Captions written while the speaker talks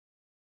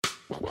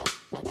Hi,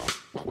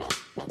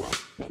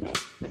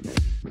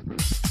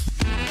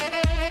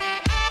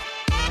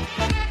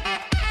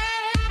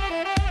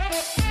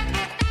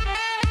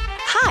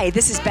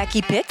 this is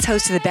Becky Pitts,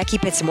 host of the Becky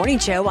Pitts Morning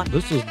Show.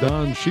 This is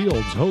Don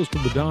Shields, host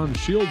of the Don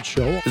Shields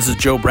Show. This is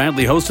Joe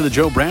Bradley, host of the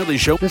Joe Bradley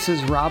Show. This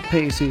is Rob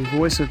Pacey,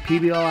 voice of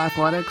PBL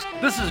Athletics.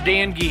 This is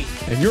Dan Gee.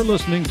 And you're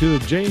listening to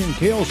the Jay and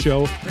Kale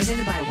Show.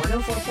 Presented by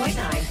 104.9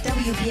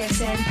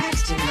 WPXN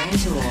Paxton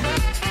Rantoul.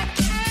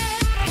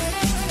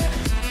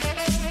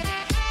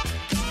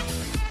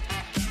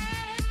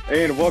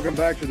 Hey, and welcome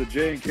back to the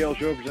Jay and Kale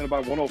Show, presented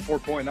by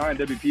 104.9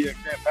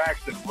 WPXN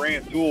Paxton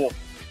Rantoul.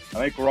 I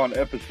think we're on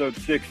episode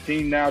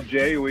 16 now,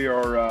 Jay. We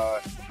are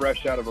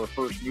fresh out of our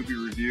first movie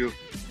review.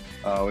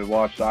 We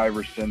watched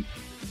Iverson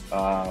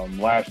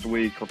last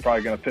week. We're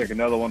probably going to pick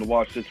another one to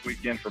watch this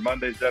weekend for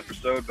Monday's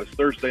episode. But it's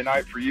Thursday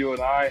night for you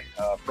and I,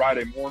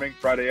 Friday morning,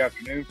 Friday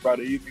afternoon,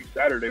 Friday evening,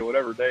 Saturday,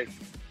 whatever day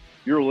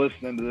you're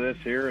listening to this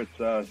here.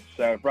 It's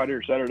Friday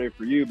or Saturday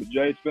for you. But,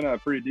 Jay, it's been a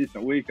pretty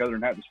decent week other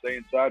than having to stay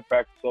inside,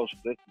 practice social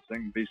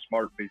distancing, be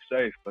smart, be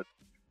safe. But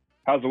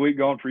how's the week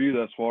going for you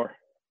thus far?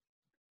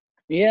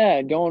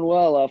 Yeah, going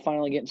well.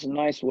 Finally getting some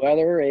nice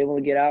weather, able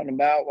to get out and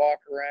about, walk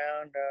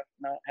around,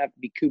 not have to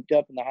be cooped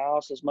up in the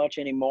house as much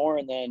anymore.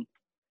 And then,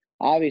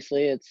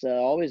 obviously, it's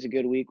always a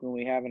good week when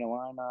we have an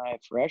Illini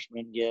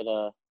freshman get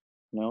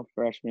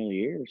freshman of the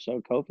year.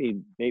 So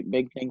Kofi,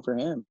 big thing for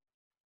him.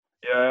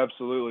 Yeah,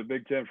 absolutely.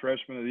 Big Ten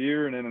freshman of the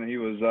year, and then he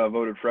was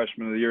voted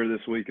freshman of the year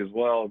this week as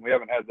well. We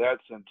haven't had that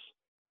since,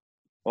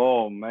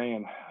 I'm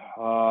going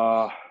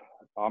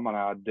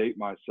to date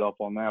myself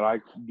on that. I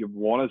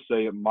want to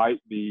say it might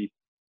be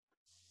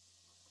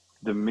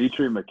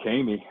Dimitri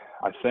McCamey,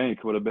 I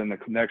think, would have been the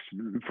next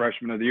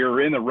freshman of the year, or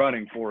in the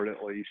running for it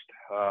at least,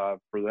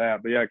 for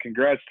that. But, yeah,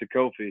 congrats to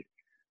Kofi.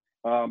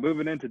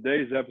 Moving into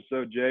today's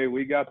episode, Jay,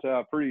 we got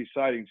pretty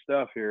exciting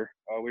stuff here.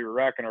 We were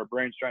racking our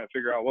brains trying to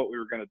figure out what we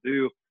were going to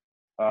do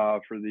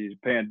for the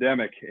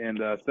pandemic.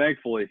 And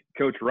thankfully,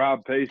 Coach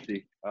Rob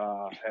Pacey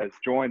has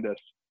joined us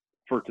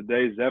for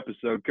today's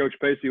episode. Coach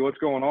Pacey, what's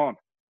going on?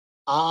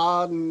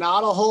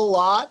 Not a whole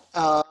lot.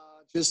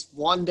 Just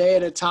one day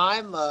at a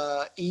time.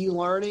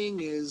 E-learning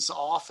is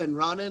off and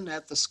running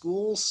at the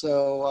school.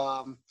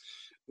 So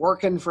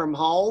working from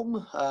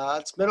home,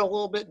 it's been a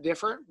little bit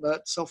different,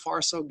 but so far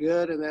so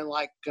good. And then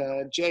like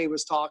Jay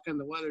was talking,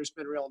 the weather's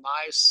been real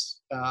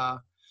nice.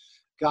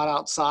 Got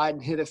outside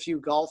and hit a few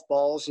golf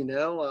balls,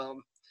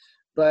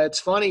 but it's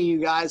funny, you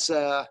guys,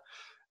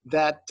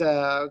 that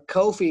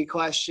Kofi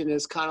question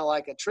is kind of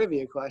like a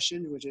trivia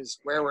question, which is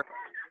where we're.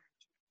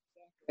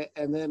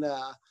 And then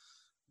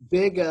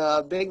big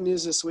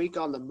news this week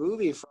on the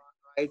movie front,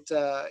 right?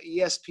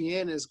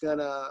 ESPN is going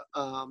to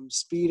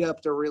speed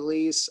up the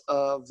release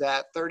of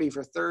that 30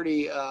 for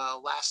 30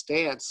 Last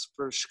Dance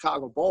for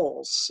Chicago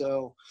Bulls.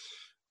 So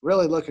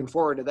really looking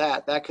forward to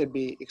that. That could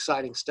be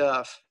exciting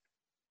stuff.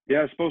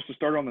 Yeah, it's supposed to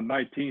start on the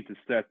 19th. It's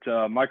that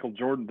Michael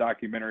Jordan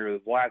documentary of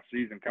his last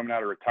season coming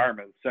out of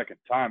retirement the second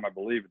time, I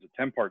believe. It's a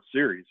 10-part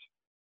series.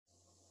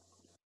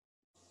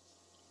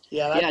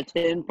 Yeah,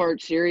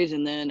 10-part series.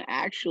 And then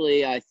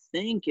actually, I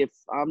think, if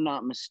I'm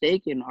not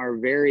mistaken, our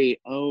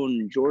very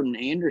own Jordan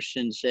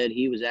Anderson said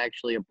he was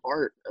actually a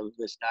part of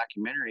this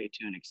documentary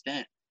to an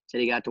extent.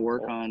 Said he got to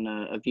work on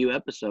a few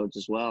episodes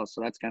as well.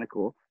 So that's kind of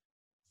cool.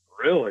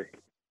 Really?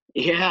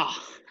 Yeah.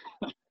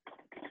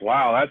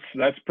 Wow,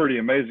 that's pretty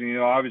amazing.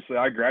 Obviously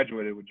I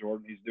graduated with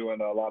Jordan. He's doing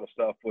a lot of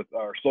stuff with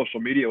our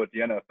social media with the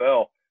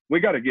NFL.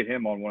 We got to get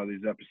him on one of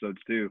these episodes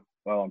too.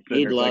 Well, I'm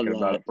sitting here thinking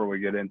about it before we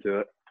get into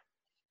it.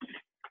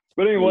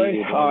 But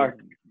anyway,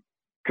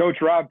 Coach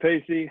Rob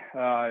Pacey,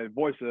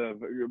 voice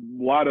of a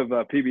lot of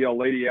PBL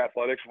lady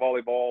athletics,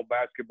 volleyball,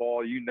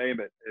 basketball, you name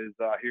it, is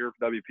here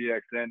for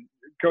WPXN.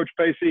 Coach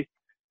Pacey,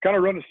 kind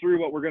of run us through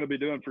what we're going to be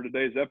doing for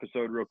today's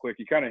episode real quick.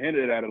 You kind of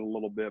hinted at it a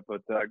little bit,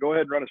 but go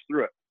ahead and run us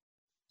through it.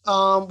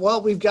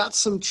 Well, we've got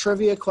some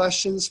trivia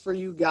questions for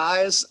you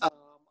guys. I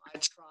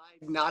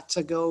tried not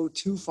to go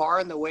too far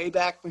in the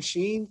Wayback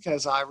Machine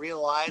because I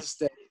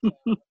realized that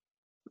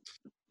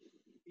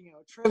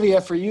trivia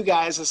for you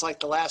guys is like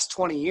the last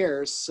 20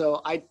 years.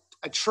 So I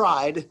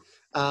tried.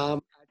 I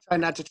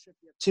tried not to trip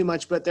you up too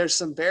much, but there's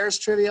some Bears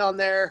trivia on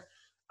there,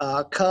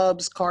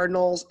 Cubs,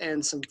 Cardinals,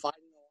 and some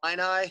Fighting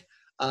Illini.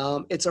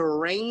 It's a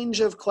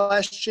range of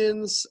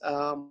questions.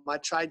 I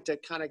tried to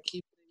kind of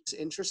keep things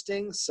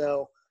interesting.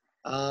 So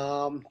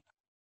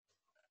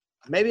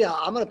maybe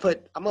I'm gonna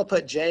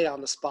put Jay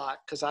on the spot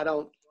because I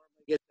don't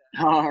normally get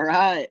to, All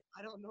right.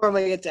 I don't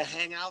normally get to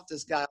hang out with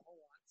this guy.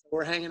 So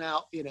we're hanging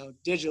out,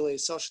 digitally,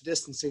 social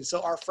distancing.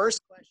 So our first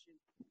question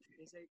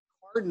is a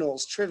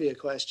Cardinals trivia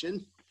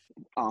question.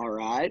 All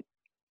right.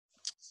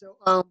 So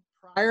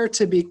prior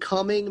to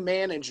becoming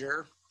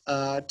manager,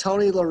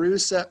 Tony La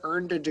Russa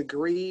earned a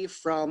degree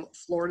from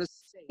Florida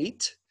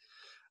State.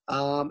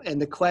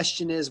 And the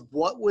question is,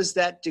 what was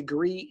that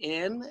degree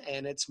in?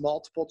 And it's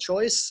multiple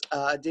choice.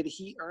 Did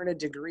he earn a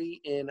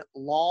degree in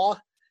law,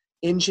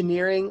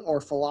 engineering,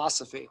 or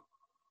philosophy?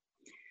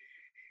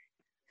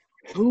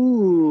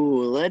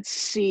 Ooh, let's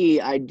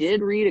see. I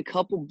did read a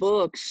couple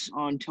books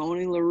on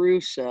Tony La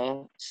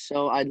Russa,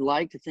 so I'd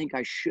like to think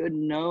I should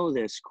know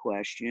this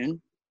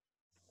question.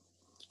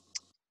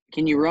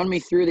 Can you run me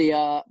through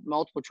the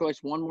multiple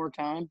choice one more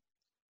time?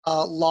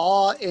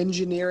 Law,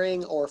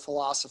 engineering, or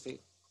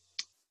philosophy?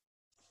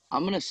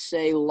 I'm going to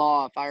say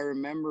law. If I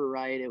remember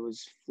right, it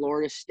was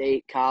Florida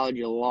State College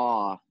of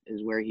Law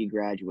is where he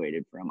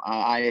graduated from.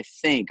 I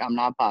think. I'm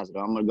not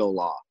positive. I'm going to go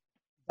law.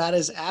 That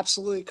is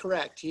absolutely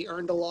correct. He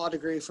earned a law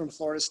degree from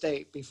Florida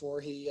State before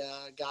he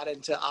got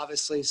into,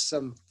 obviously,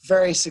 some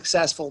very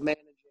successful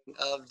managing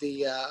of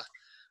the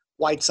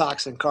White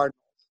Sox and Cardinals.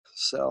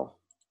 So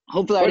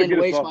hopefully I didn't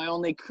waste my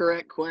only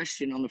correct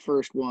question on the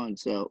first one.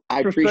 So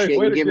I appreciate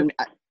you giving me.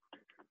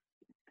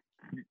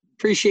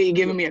 Appreciate you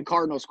giving me a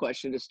Cardinals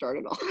question to start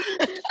it off.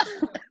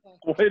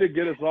 Way to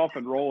get us off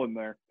and rolling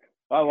there.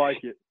 I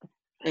like it.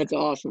 That's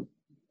awesome.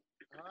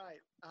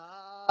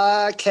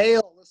 All right.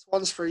 Cale, this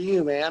one's for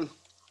you, man.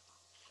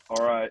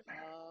 All right.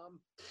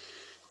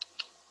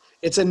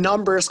 It's a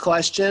numbers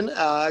question.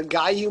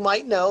 Guy you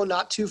might know,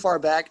 not too far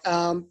back.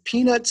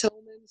 Peanut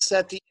Tillman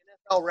set the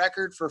NFL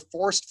record for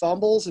forced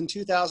fumbles in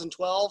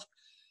 2012.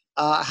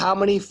 How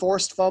many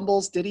forced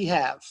fumbles did he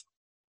have?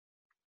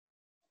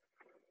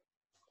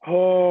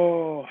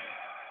 Oh,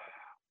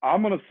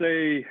 I'm going to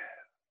say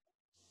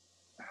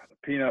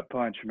Peanut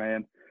Punch,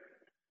 man.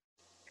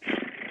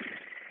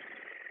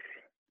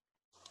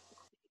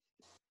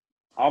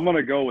 I'm going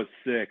to go with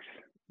 6.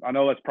 I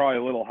know that's probably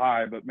a little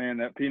high, but, man,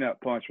 that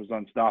Peanut Punch was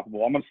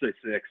unstoppable. I'm going to say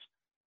 6.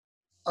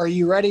 Are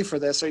you ready for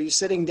this? Are you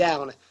sitting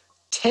down?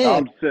 10.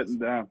 I'm sitting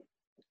down.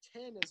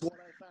 10 is what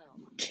I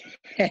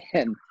found.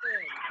 10.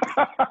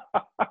 Well,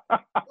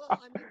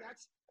 I mean,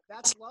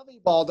 that's lovey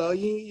ball, though.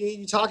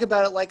 You talk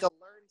about it like a learned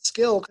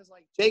skill, because,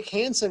 like, Jake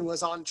Hansen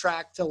was on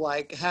track to,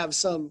 like, have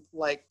some,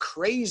 like,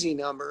 crazy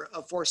number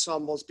of forced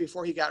fumbles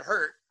before he got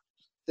hurt.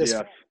 Yes.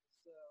 So,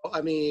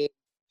 I mean,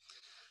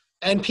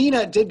 and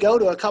Peanut did go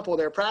to a couple of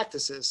their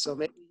practices, so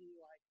maybe he,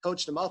 like,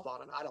 coached him up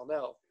on it. I don't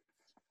know.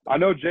 I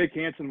know Jake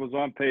Hansen was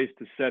on pace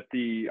to set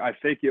I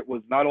think it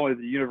was not only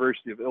the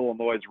University of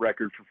Illinois'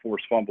 record for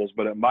forced fumbles,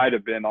 but it might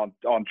have been on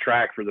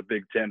track for the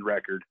Big Ten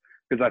record.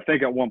 Because I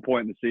think at one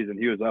point in the season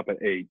he was up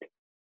at 8.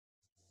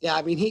 Yeah,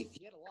 I mean, he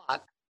had a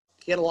lot.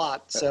 He had a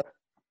lot. So,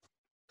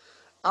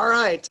 all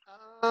right.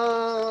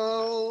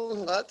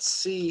 Let's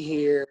see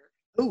here.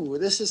 Ooh,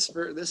 this is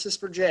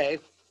for Jay.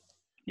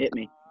 Hit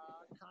me.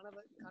 Kind of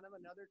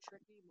another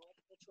tricky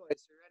multiple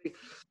choice. You ready?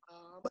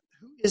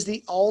 Who is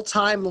the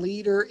all-time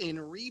leader in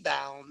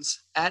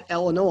rebounds at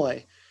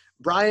Illinois?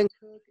 Brian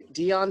Cook,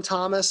 Deion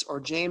Thomas, or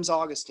James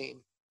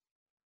Augustine?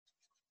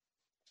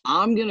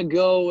 I'm gonna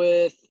go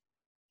with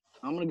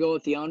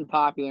the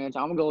unpopular answer.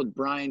 I'm gonna go with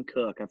Brian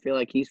Cook. I feel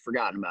like he's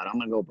forgotten about it. I'm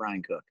gonna go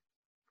Brian Cook.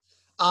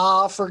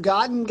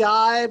 Forgotten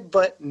guy,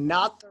 but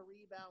not the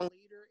rebound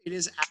leader. It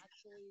is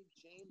actually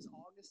James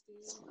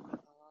Augustine. And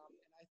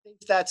I think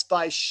that's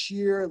by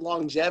sheer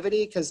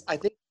longevity, because I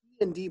think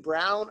he and D.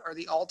 Brown are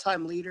the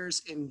all-time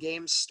leaders in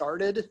games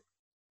started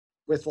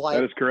with, like,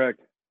 That is correct.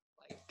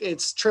 Like,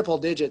 it's triple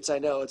digits. I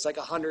know it's like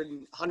 100,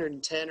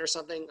 110 or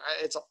something.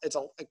 It's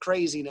a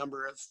crazy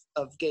number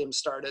of games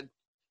started.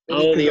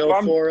 Oh, the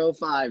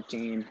 04-05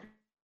 team.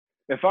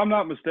 If I'm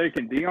not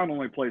mistaken, Deion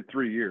only played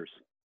 3 years.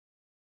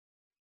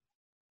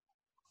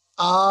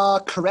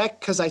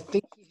 Correct, because I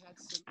think he had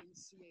some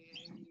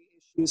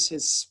NCAA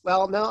issues.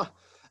 No,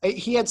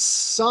 he had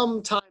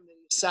some time that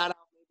he sat out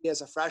maybe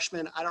as a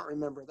freshman. I don't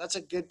remember. That's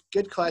a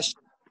good question.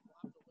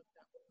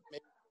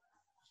 Maybe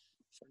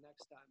for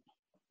next time.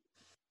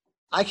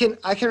 I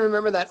can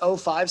remember that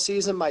 05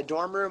 season. My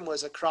dorm room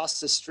was across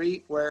the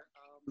street where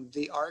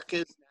the Arc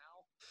is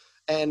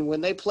now, and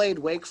when they played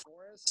Wake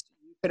Forest,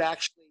 you could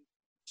actually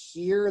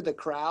hear the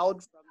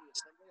crowd from the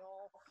assembly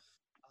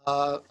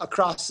hall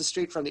across the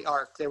street from the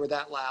Arc. They were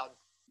that loud.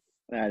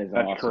 That's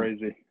awesome.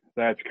 Crazy.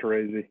 That's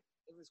crazy.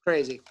 It was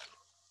crazy.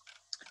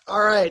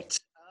 All right.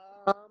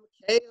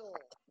 Cale,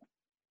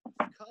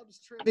 Cubs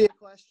trivia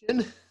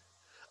question.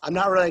 I'm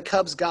not really a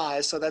Cubs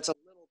guy, so that's a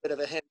little bit of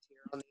a hint here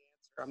on the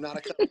answer. I'm not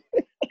a Cubs.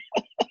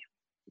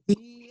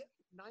 The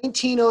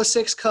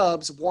 1906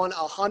 Cubs won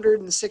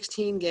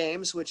 116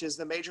 games, which is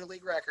the major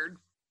league record.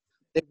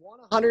 They won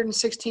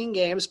 116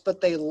 games,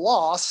 but they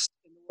lost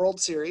in the World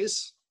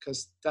Series,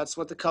 because that's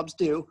what the Cubs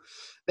do.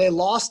 They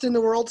lost in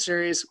the World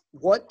Series.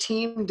 What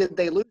team did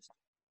they lose to?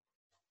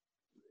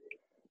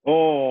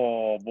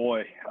 Oh,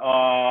 boy.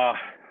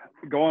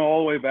 Going all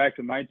the way back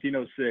to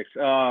 1906.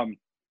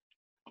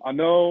 I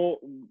know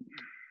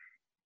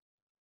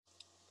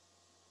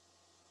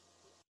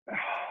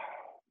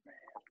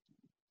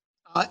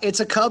it's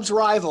a Cubs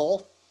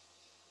rival,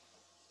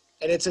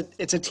 and it's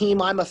a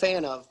team I'm a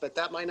fan of, but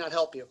that might not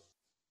help you.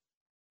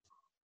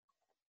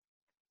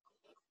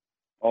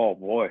 Oh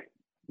boy,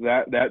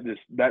 that I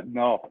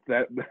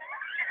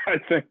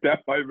think that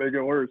might make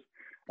it worse.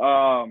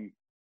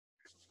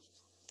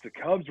 It's a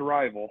Cubs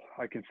rival.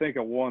 I can think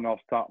of one off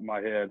the top of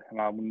my head,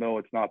 and I know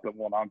it's not the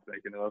one I'm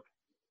thinking of.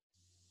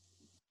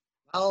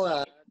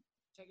 I'll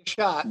take a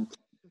shot.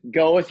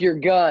 Go with your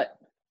gut.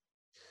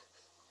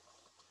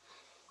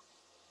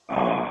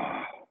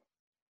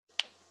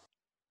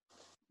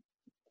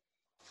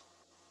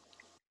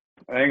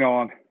 Hang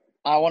on.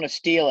 I want to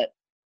steal it.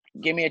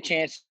 Give me a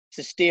chance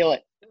to steal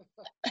it.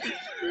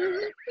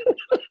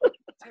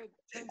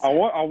 I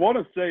want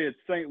to say it's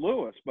St.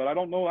 Louis, but I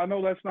don't know. I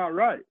know that's not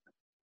right.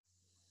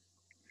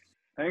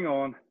 Hang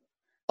on.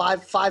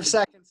 5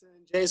 seconds,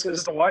 and Jay's going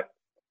to.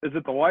 Is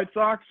it the White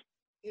Sox?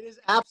 It is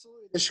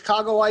absolutely the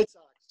Chicago White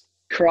Sox.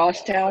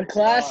 Crosstown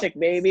Classic,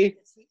 baby.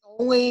 It's the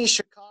only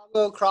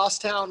Chicago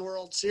Crosstown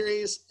World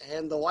Series,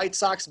 and the White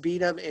Sox beat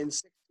them in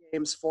 6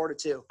 games,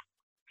 4-2.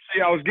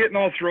 See, I was getting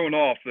all thrown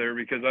off there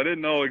because I didn't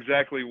know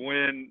exactly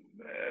when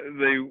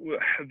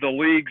the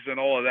leagues and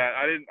all of that.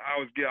 I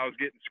was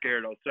getting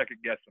scared. I was second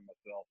guessing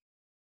myself.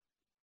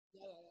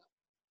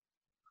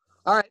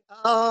 All right,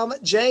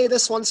 Jay,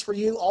 this one's for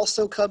you.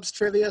 Also Cubs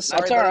trivia.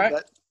 Sorry, That's all right.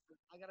 but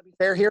I got to be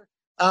fair here.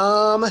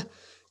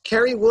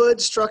 Kerry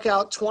Wood struck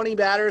out 20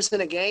 batters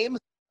in a game.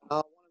 One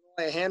of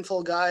only a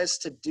handful of guys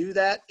to do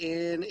that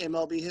in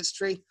MLB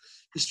history.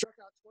 He struck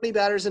out 20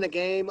 batters in a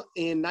game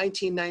in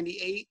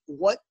 1998.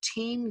 What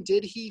team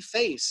did he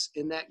face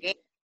in that game?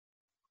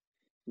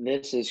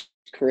 This is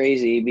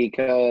crazy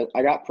because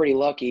I got pretty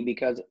lucky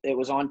because it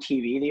was on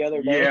TV the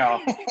other day. Yeah.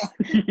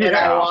 And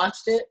I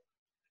watched it.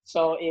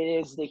 So it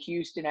is the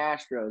Houston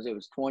Astros. It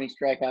was 20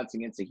 strikeouts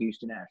against the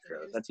Houston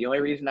Astros. That's the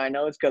only reason I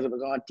know it's because it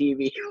was on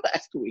TV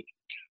last week.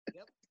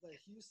 Yep, the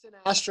Houston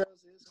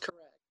Astros is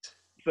correct.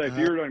 So if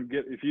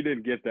you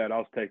didn't get that, I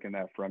was taking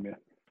that from you.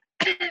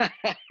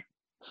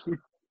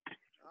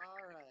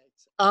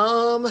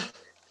 All right.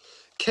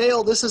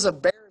 Cale, this is a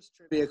Bears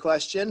trivia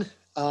question.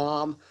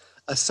 A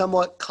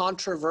somewhat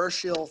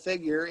controversial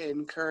figure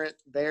in current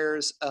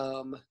Bears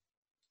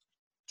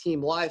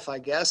team life, I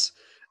guess.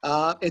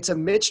 It's a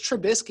Mitch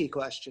Trubisky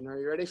question. Are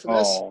you ready for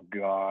this? Oh,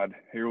 God.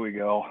 Here we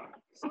go.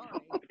 Sorry.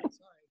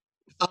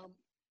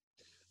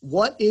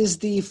 What is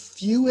the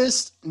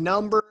fewest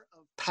number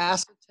of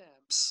pass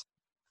attempts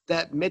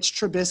that Mitch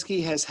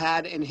Trubisky has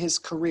had in his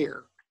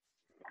career?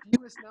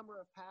 Fewest number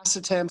of pass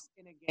attempts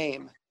in a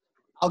game.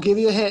 I'll give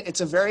you a hint.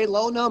 It's a very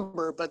low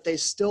number, but they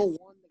still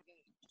won the game.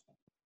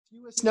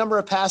 Fewest number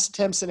of pass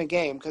attempts in a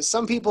game, because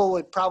some people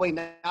would probably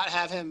not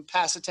have him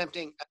pass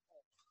attempting at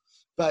all.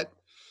 But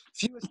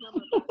fewest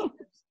number of pass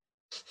attempts.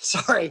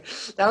 Sorry,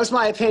 that was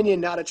my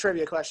opinion, not a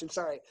trivia question.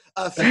 Sorry.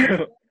 Fewest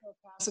number of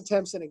pass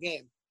attempts in a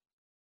game.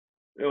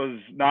 It was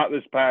not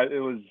this past. It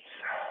was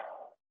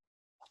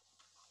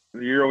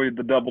the year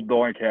the double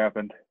doink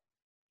happened.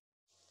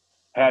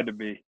 Had to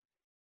be.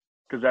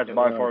 Because that's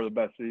by far the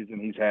best season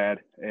he's had.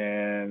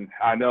 And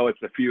I know it's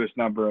the fewest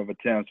number of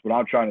attempts, but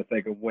I'm trying to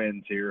think of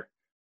wins here.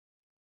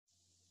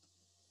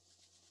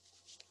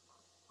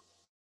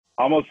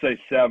 I'm going to say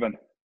 7.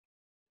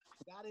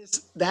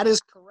 That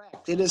is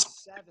correct. It is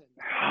 7.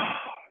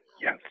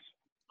 Yes.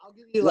 I'll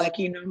give you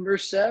Lucky number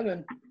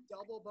 7.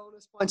 Double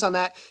bonus points on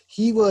that.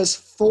 He was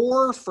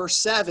 4 for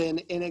 7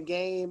 in a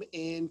game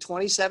in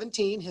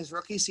 2017, his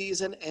rookie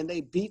season, and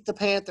they beat the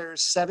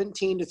Panthers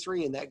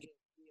 17-3 in that game.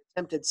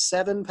 Attempted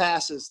 7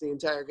 passes the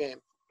entire game.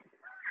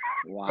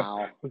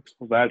 Wow.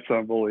 That's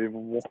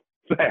unbelievable.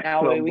 We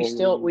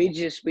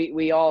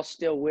all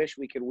still wish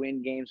we could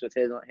win games with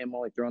him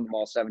only throwing the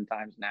ball 7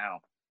 times now.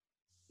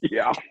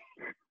 Yeah.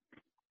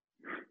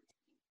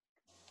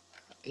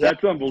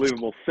 That's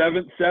unbelievable.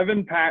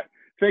 Seven pat.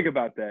 Think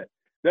about that.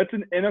 That's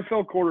an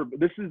NFL quarter.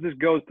 This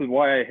goes to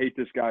why I hate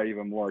this guy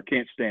even more. I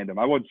can't stand him.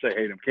 I wouldn't say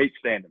hate him. Can't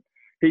stand him.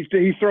 He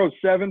throws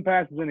 7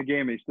 passes in a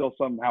game and he still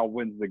somehow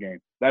wins the game.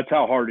 That's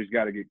how hard he's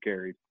got to get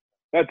carried.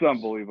 That's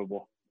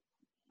unbelievable.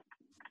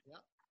 Yeah.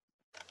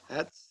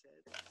 That's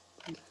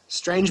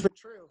strange but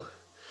true.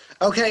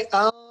 Okay,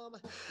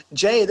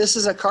 Jay, this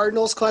is a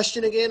Cardinals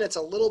question again. It's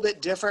a little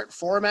bit different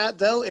format,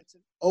 though. It's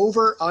an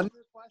over-under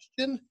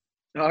question.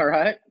 All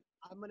right.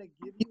 I'm going to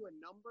give you a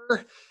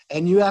number,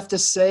 and you have to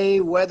say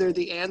whether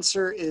the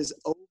answer is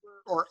over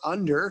or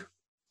under.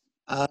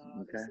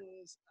 Okay.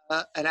 This is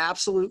an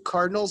absolute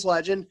Cardinals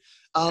legend.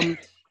 The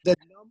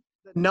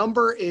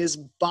number is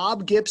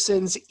Bob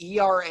Gibson's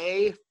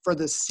ERA for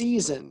the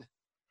season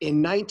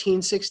in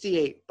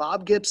 1968.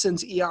 Bob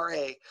Gibson's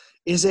ERA.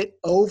 Is it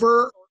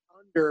over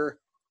or under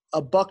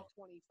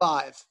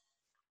 $1.25?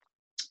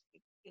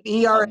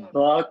 ERA.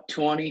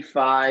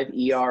 $1.25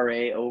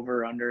 ERA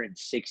over under in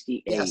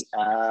 68. Yes.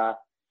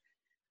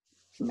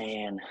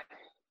 Man,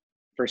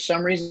 for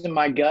some reason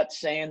my gut's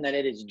saying that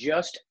it is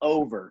just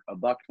over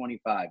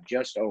 $1.25,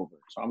 just over.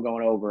 So I'm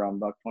going over on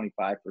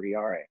 $1.25 for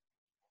ERA.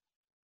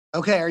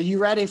 Okay, are you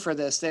ready for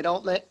this? They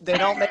don't make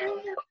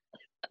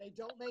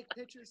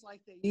pitchers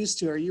like they used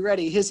to. Are you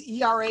ready? His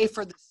ERA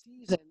for the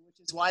season, which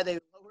is why they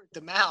lowered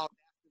the mound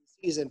after the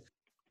season,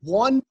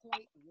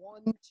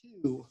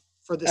 1.12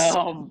 for the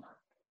season.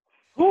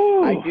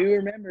 I do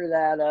remember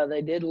that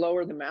they did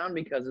lower the mound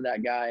because of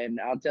that guy. And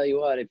I'll tell you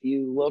what, if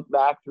you look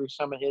back through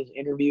some of his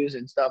interviews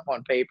and stuff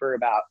on paper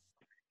about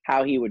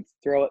how he would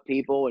throw at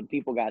people and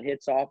people got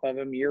hits off of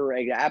him, you're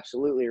right,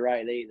 absolutely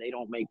right. They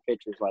don't make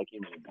pitchers like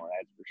him anymore,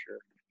 that's for sure.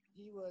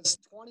 He was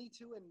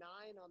 22-9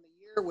 on the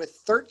year with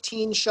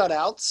 13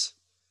 shutouts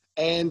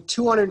and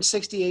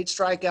 268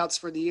 strikeouts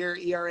for the year,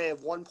 ERA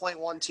of 1.12.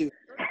 13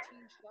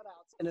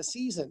 shutouts in a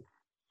season.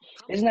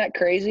 Isn't that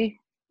crazy?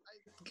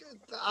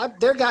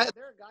 There are guys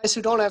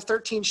who don't have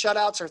 13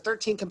 shutouts or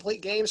 13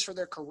 complete games for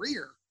their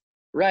career.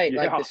 Right,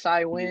 Yeah. like the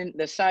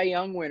Cy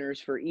Young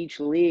winners for each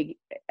league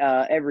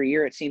every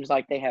year. It seems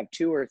like they have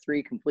 2 or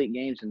 3 complete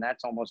games, and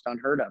that's almost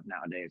unheard of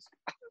nowadays.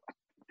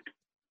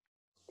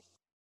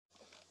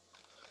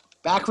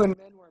 Back when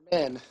men were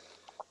men.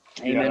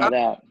 Amen to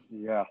that.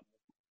 Yeah.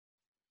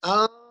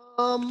 I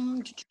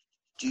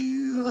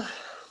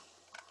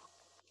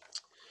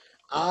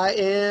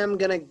am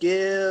gonna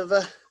give.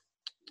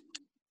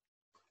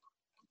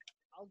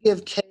 I'll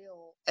give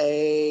Kale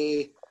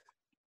a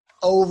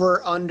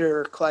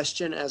over/under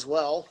question as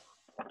well.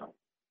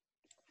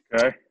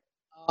 Okay.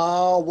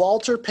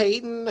 Walter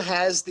Payton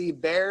has the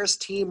Bears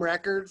team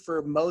record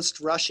for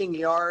most rushing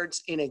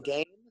yards in a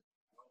game.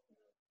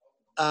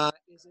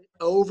 Is it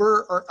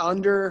over or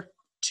under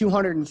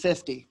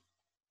 250?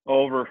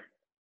 Over.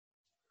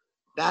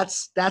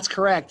 That's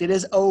correct. It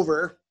is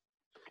over.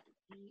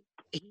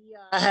 He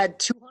had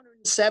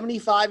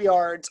 275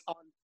 yards on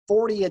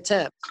 40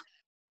 attempts.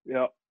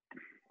 Yep.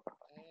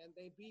 And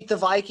they beat the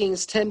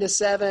Vikings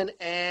 10-7,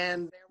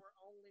 and there were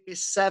only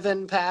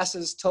 7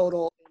 passes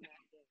total in that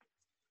game.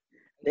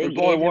 They There's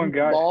gave only him one the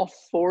guy. ball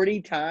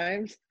 40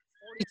 times.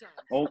 40 times.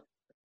 Oh,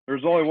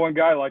 there's only one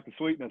guy like the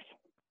sweetness.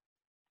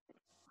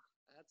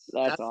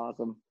 That's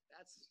awesome.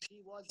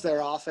 He was their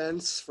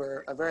offense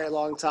for a very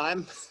long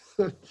time.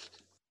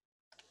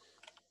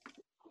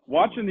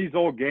 Watching these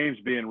old games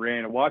being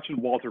ran and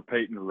watching Walter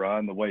Payton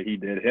run the way he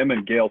did, him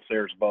and Gale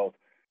Sayers both,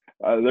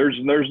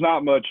 there's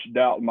not much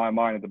doubt in my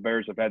mind that the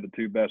Bears have had the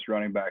 2 best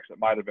running backs that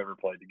might have ever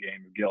played the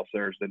game if Gale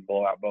Sayers didn't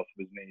blow out both of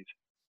his knees.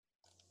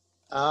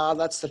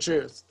 That's the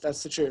truth.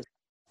 That's the truth.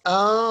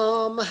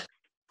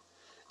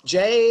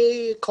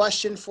 Jay,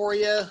 question for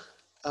you.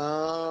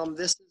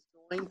 This is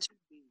going to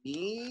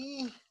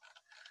be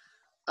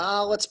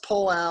let's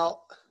pull out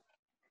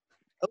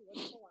an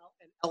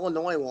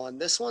Illinois one.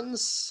 This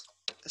one's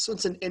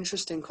an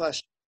interesting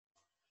question.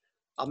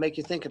 I'll make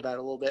you think about it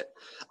a little bit.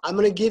 I'm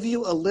going to give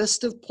you a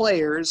list of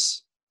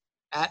players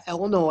at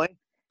Illinois,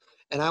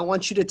 and I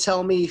want you to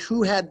tell me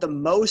who had the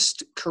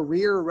most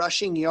career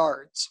rushing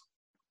yards.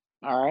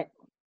 All right.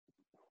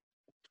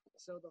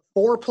 So the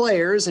 4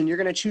 players, and you're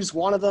going to choose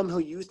one of them who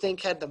you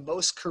think had the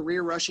most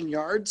career rushing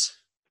yards.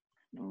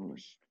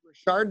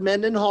 Rashard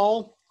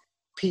Mendenhall,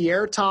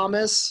 Pierre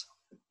Thomas,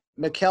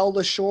 Mikel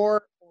Leshore,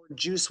 or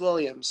Juice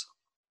Williams.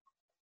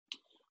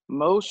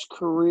 Most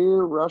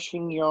career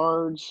rushing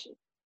yards.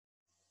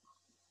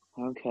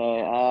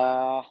 Okay.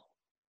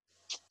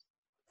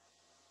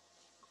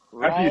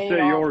 After you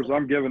say yours,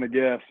 I'm giving a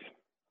guess.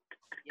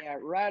 Yeah,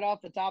 right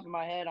off the top of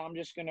my head, I'm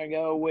just going to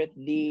go with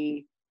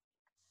the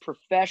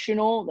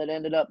professional that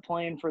ended up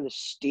playing for the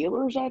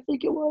Steelers, I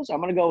think it was. I'm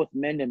going to go with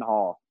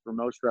Mendenhall for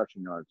most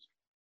rushing yards.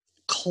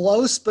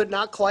 Close, but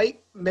not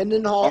quite.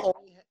 Mendenhall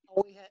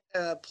only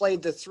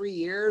played the 3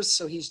 years,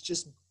 so he's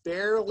just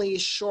barely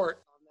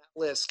short on that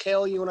list.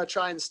 Kale, you want to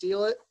try and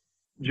steal it?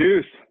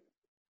 Juice.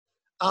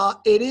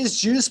 It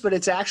is Juice, but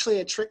it's actually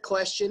a trick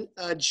question.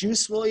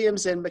 Juice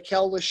Williams and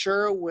Mikel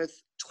Leshore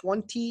with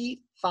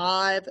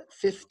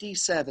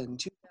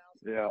 25-57.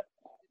 Yeah.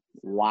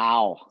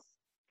 Wow.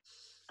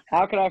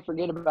 How could I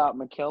forget about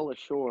Mikel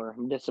Leshore?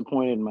 I'm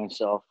disappointed in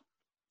myself.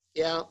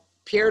 Yeah.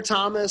 Pierre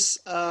Thomas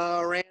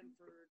ran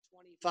for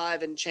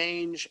 25 and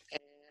change,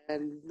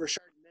 and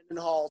Rashard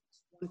Mendenhall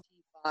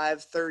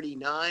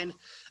 25-39.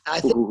 I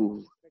think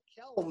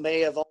Mikel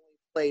may have only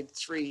played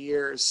 3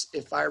 years,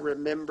 if I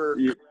remember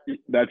correctly.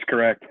 That's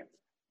correct.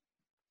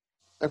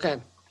 Okay.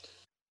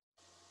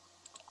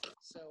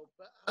 So,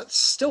 but it's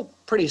still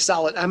pretty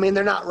solid. I mean,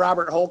 they're not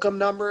Robert Holcomb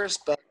numbers,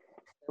 but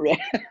Yeah.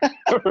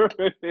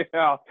 you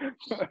gotta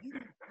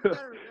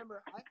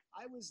remember,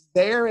 I was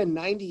there in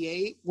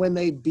 '98 when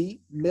they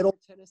beat Middle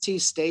Tennessee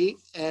State,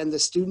 and the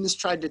students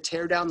tried to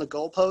tear down the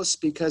goalposts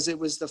because it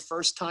was the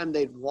first time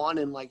they'd won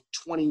in like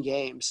 20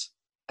 games.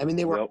 I mean,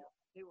 they were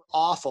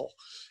awful.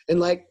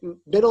 And like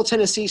Middle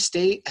Tennessee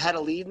State had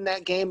a lead in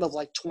that game of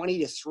like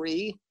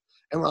 20-3,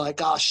 and we're like,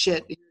 oh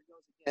shit, here it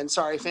goes again.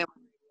 Sorry,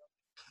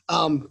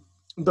 family.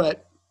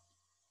 But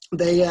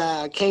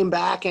they came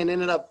back and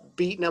ended up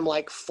beating them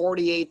like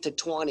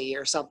 48-20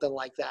 or something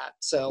like that.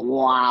 So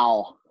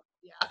wow.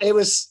 Yeah, it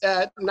was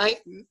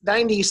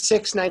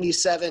 96,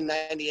 97,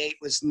 98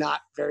 was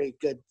not very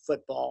good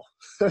football.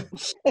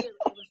 It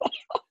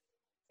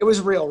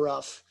was real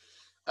rough.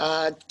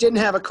 Didn't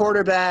have a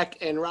quarterback,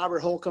 and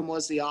Robert Holcomb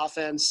was the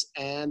offense,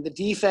 and the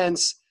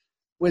defense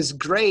was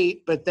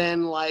great, but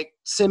then like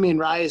Simeon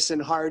Rice and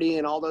Hardy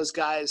and all those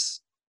guys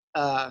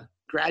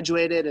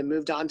graduated and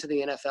moved on to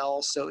the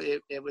NFL, so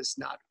it was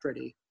not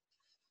pretty.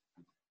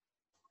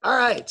 All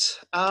right.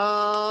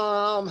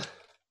 Man,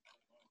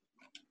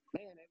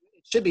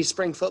 it should be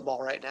spring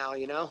football right now,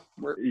 you know?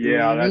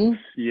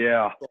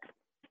 Yeah.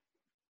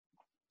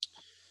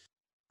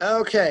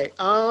 Okay.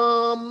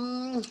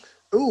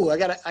 Ooh, I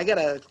got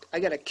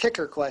a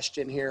kicker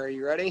question here. Are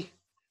you ready?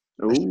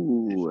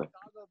 Ooh.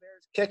 Chicago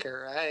Bears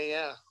kicker.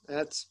 Yeah,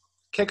 that's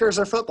kickers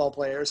are football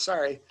players.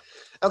 Sorry.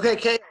 Okay,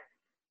 Kale.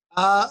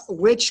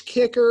 Which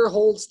kicker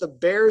holds the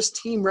Bears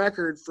team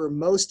record for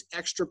most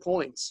extra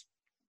points?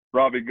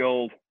 Robbie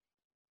Gould.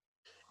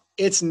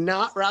 It's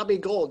not Robbie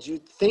Gould.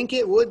 You'd think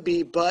it would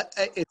be, but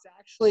it's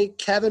actually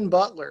Kevin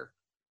Butler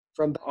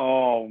from.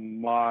 Oh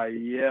my,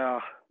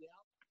 yeah.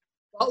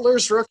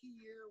 Butler's rookie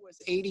year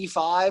was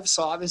 85,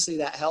 so obviously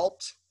that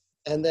helped.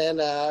 And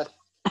then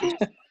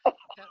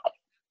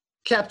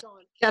kept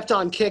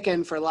on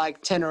kicking for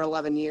like 10 or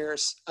 11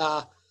 years.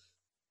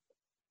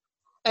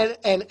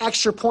 And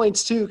extra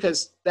points too,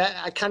 because that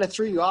I kind of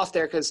threw you off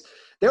there because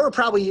there were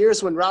probably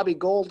years when Robbie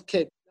Gould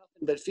kicked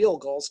nothing but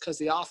field goals because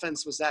the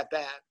offense was that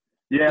bad.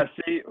 Yeah,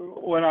 see,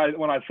 when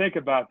I think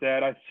about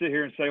that, I sit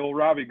here and say, well,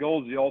 Robbie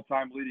Gould's the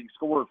all-time leading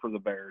scorer for the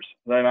Bears.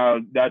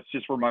 Then that's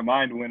just where my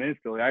mind went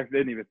instantly. I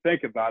didn't even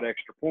think about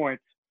extra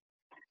points.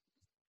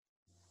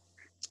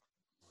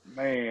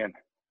 Man.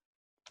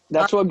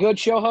 That's what good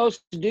show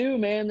hosts do,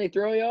 man. They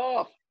throw you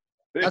off.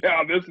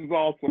 Yeah, this is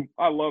awesome.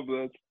 I love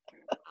this.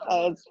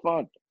 That's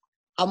fun.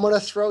 I'm going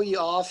to throw you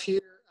off here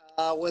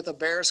with a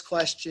Bears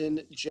question,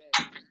 Jay.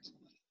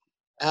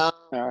 All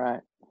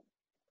right.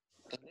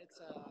 And it's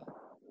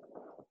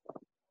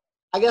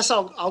I guess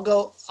I'll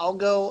go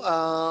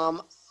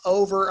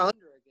over under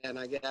again.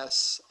 I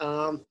guess.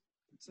 So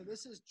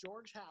this is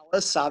George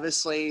Halas,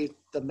 obviously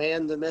the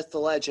man, the myth, the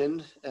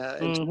legend. In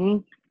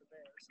the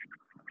Bears.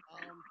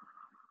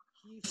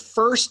 He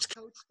first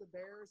coached the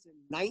Bears in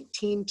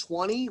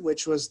 1920,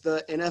 which was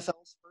the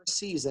NFL's first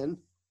season.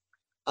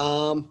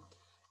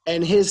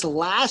 And his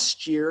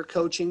last year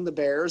coaching the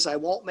Bears, I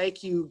won't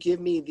make you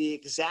give me the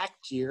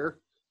exact year,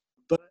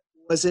 but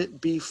was it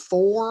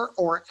before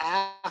or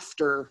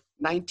after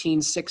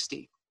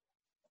 1960?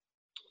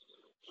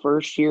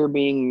 First year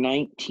being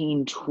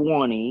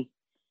 1920,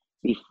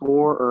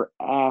 before or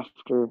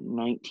after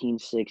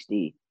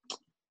 1960.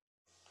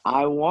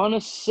 I want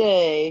to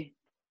say,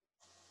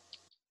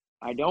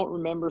 I don't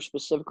remember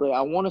specifically.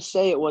 I want to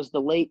say it was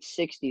the late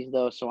 60s,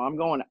 though, so I'm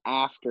going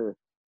after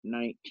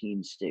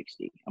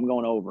 1960. I'm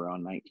going over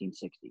on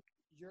 1960.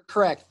 You're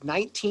correct.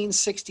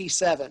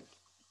 1967.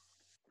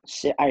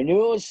 I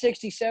knew it was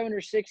 67 or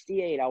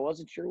 68. I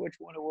wasn't sure which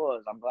one it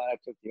was. I'm glad I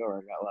took the over.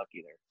 I got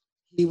lucky there.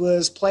 He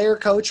was player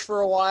coach for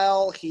a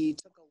while. He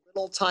took a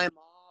little time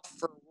off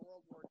for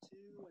World War II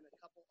and a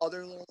couple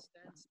other little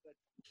stints, but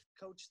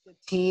coached the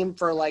team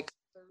for like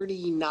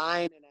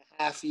 39 and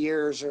a half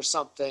years or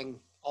something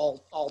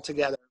all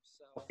together.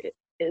 So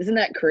isn't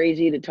that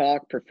crazy to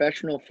talk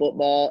professional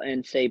football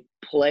and say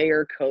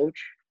player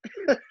coach?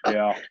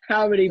 Yeah.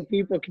 How many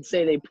people can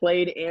say they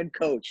played and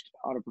coached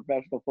on a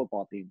professional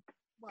football team?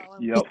 Well,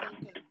 Yep.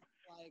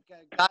 Like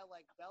a guy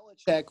like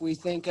Belichick, we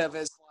think of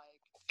as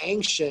like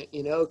ancient,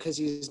 because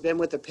he's been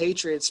with the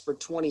Patriots for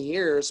 20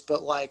 years.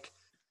 But like,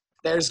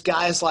 there's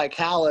guys like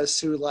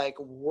Halas who like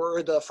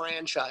were the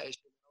franchise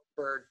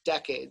for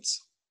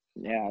decades.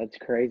 Yeah, that's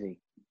crazy.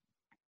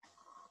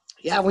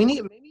 Yeah, we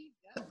need maybe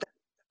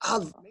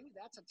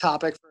that's a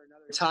topic for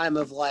another time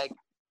of like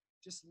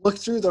just look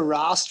through the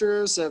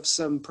rosters of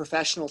some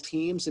professional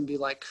teams and be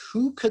like,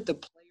 who could the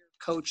player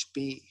coach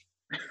be?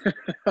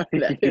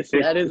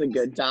 that is a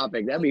good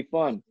topic. That'd be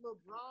fun.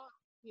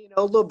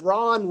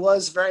 LeBron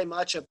was very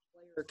much a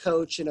player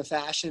coach in a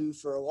fashion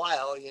for a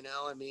while.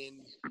 I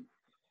mean,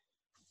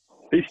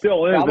 he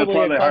still is. Probably That's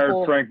why they hired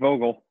couple- Frank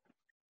Vogel.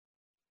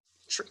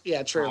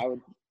 Yeah,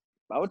 true.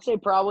 I would say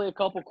probably a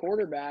couple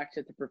quarterbacks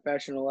at the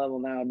professional level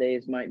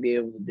nowadays might be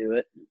able to do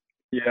it.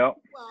 Yeah.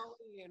 Well,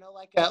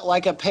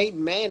 like a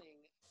Peyton Manning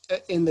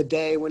in the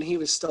day when he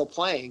was still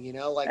playing.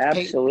 Like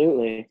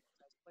Absolutely. Peyton,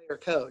 player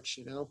coach.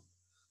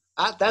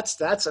 That's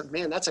a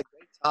great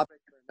topic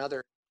for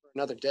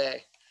another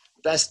day.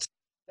 Best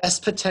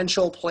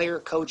potential player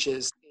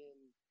coaches in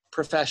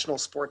professional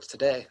sports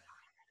today.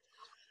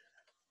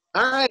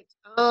 All right.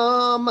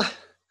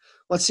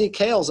 Let's see.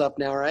 Kale's up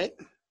now, right?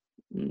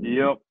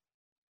 Yep.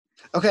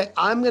 Okay,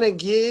 I'm gonna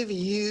give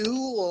you a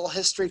little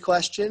history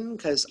question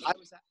because I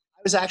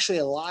was actually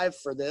alive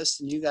for this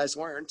and you guys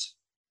weren't.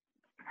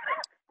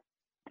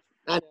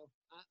 I know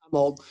I'm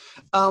old.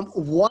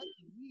 What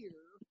year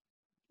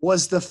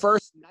was the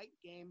first night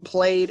game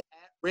played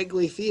at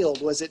Wrigley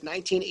Field? Was it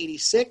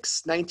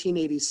 1986,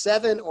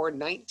 1987, or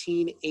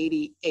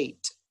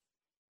 1988?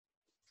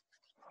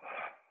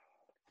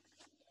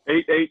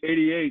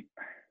 88.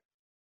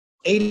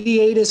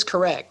 88 is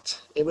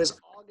correct. It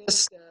was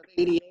August of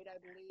 88, I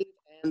believe,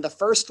 and the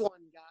first one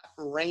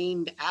got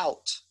rained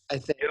out, I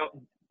think.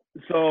 Yep.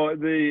 So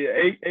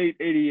the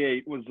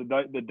 88 was the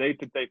date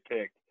that they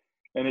picked.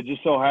 And it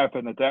just so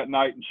happened that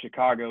night in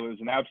Chicago, it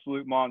was an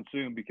absolute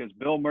monsoon because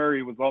Bill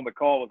Murray was on the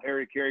call with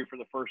Harry Carey for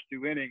the first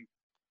two innings.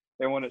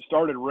 And when it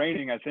started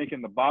raining, I think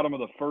in the bottom of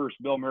the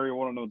first, Bill Murray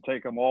wanted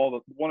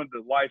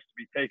the lights to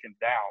be taken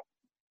down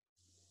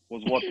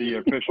was what the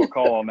official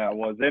call on that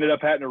was. They ended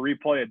up having to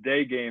replay a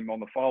day game on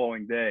the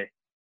following day.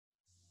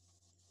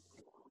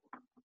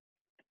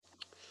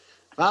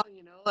 Well,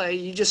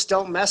 You just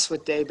don't mess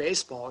with day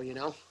baseball, you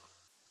know?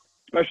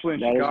 especially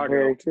in That is Chicago.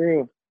 very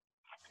true.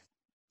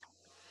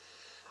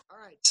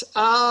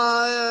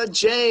 All right.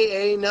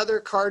 Jay, another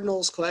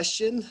Cardinals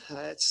question.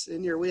 It's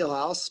in your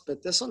wheelhouse,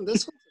 but this one's a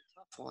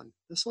tough one.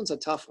 This one's a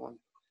tough one.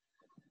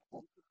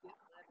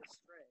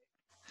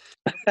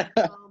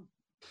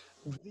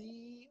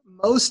 The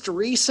most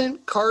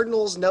recent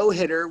Cardinals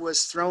no-hitter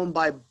was thrown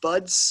by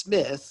Bud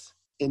Smith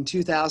in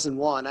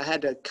 2001. I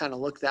had to kind of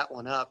look that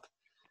one up.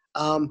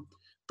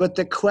 But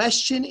the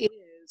question is,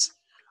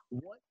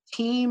 what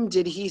team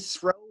did he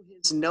throw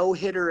his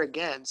no-hitter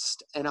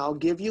against? And I'll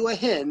give you a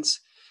hint.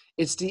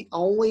 It's the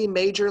only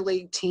major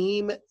league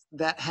team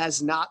that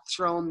has not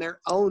thrown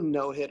their own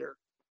no-hitter.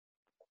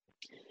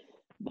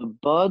 The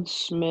Bud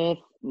Smith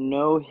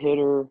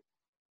no-hitter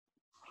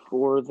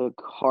for the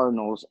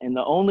Cardinals. And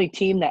the only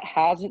team that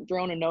hasn't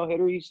thrown a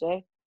no-hitter, you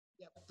say?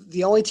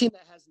 The only team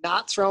that has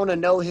not thrown a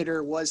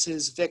no-hitter was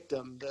his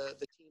victim, the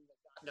team that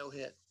got no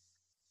hit.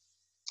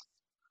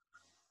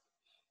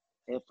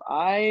 If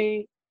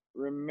I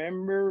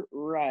remember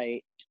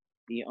right,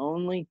 the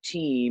only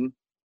team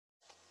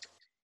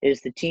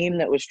is the team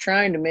that was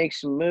trying to make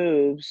some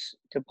moves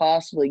to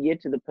possibly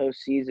get to the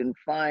postseason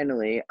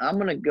finally. I'm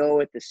going to go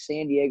with the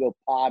San Diego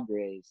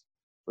Padres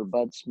for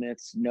Bud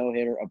Smith's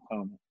no-hitter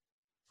opponent.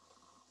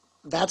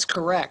 That's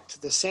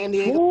correct. The San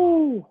Diego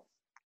Ooh.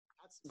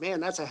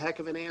 that's a heck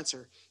of an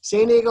answer.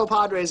 San Diego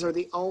Padres are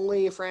the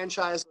only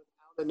franchise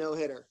without a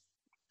no-hitter.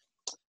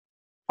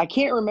 I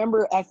can't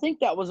remember. I think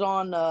that was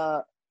on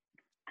I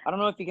don't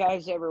know if you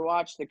guys ever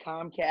watched the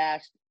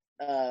Comcast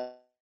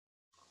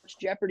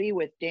Jeopardy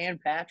with Dan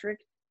Patrick.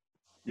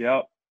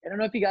 Yep. I don't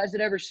know if you guys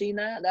had ever seen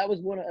that. That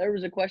was there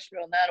was a question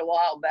on that a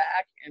while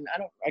back, and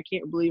I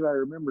can't believe I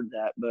remembered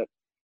that. But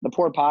the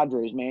poor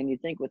Padres, man, you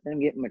think with them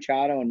getting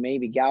Machado and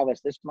maybe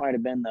Galvis, this might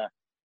have been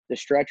the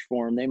stretch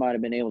for them. They might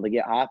have been able to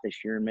get hot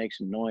this year and make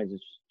some noise.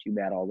 It's too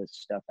bad all this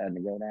stuff had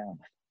to go down.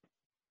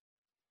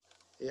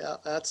 Yeah,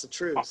 that's the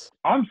truth.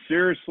 I'm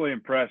seriously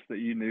impressed that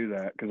you knew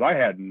that because I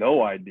had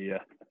no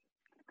idea.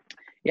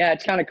 Yeah,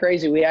 it's kind of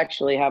crazy. We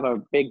actually have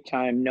a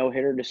big-time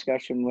no-hitter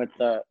discussion with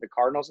the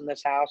Cardinals in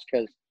this house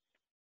because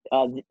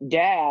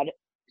Dad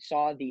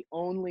saw the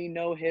only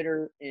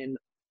no-hitter in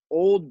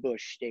Old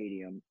Busch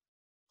Stadium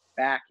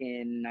back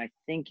in, I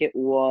think it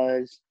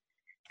was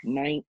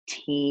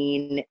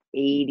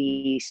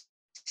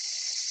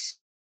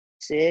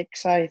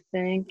 1986, I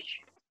think.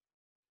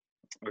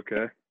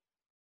 Okay.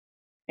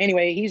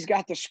 Anyway, he's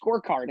got the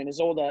scorecard in his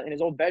old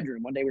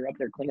bedroom. One day we were up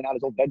there cleaning out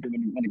his old bedroom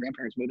when the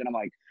grandparents moved in. I'm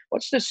like,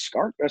 "What's this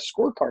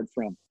scorecard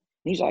from?" And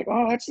he's like,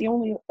 "Oh, that's the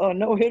only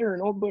no hitter in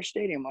Old Busch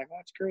Stadium." I'm like,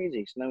 "That's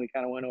crazy." So then we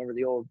kind of went over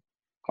the old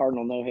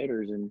Cardinal no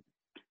hitters, and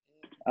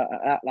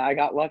I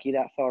got lucky.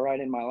 That fell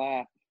right in my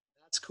lap.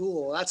 That's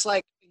cool. That's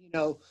like,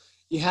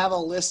 you have a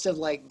list of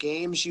like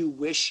games you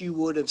wish you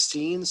would have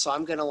seen. So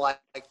I'm gonna like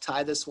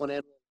tie this one in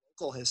with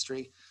local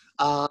history.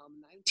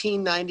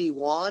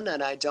 1991,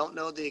 and I don't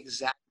know the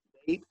exact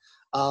date.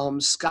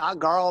 Scott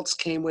Garlitz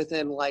came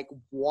within like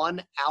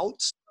 1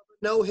 out of a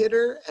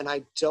no-hitter, and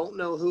I don't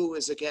know who it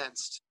was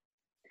against.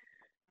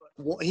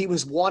 But he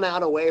was 1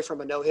 out away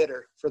from a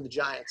no-hitter for the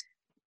Giants.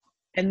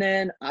 And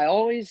then I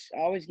always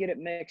get it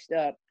mixed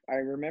up. I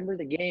remember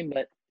the game,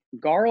 but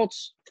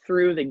Garlitz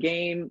threw the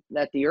game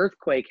that the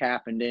earthquake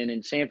happened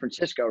in San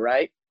Francisco,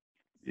 right?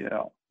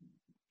 Yeah.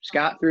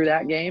 Scott threw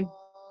that game?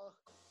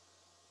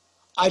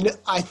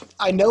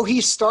 I know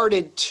he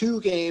started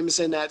 2 games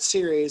in that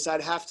series.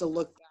 I'd have to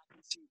look back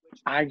and see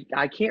which.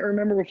 I can't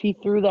remember if he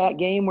threw that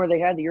game where they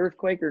had the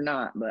earthquake or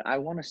not, but I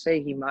want to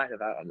say he might have.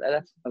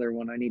 That's another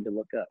one I need to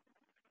look up.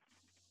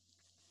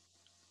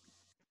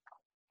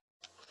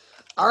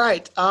 All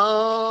right.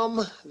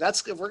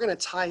 We're going to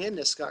tie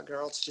into Scott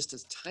Garlitz just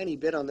a tiny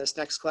bit on this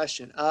next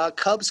question.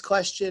 Cubs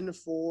question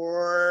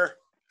for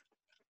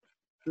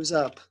who's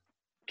up?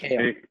 Kale.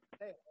 Hey.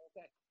 Okay.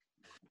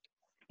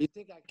 You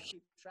think I can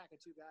keep track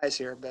of 2 guys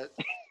here, but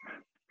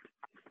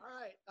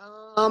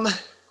all right.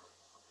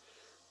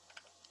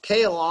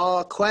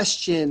 Kale,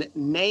 question.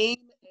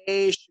 Name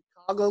a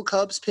Chicago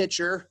Cubs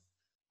pitcher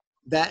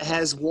that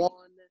has won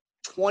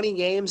 20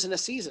 games in a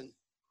season.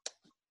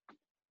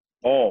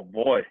 Oh,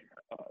 boy.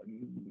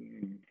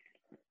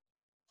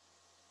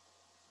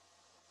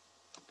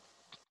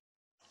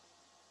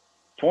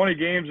 20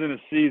 games in a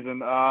season.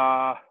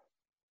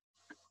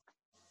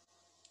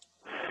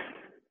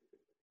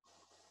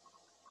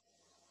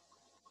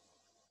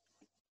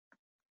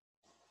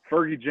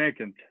 Fergie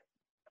Jenkins.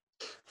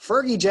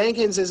 Fergie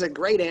Jenkins is a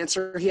great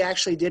answer. He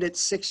actually did it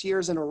 6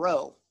 years in a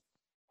row.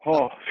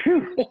 Oh,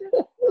 phew.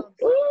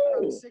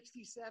 From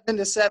 67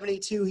 to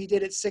 72, he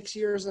did it 6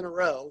 years in a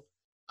row.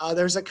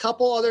 There's a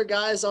couple other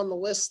guys on the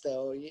list,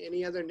 though.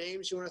 Any other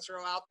names you want to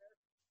throw out there?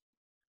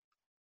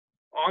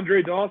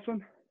 Andre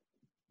Dawson?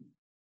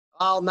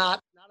 Well,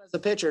 not as a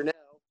pitcher, no.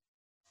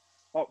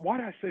 Why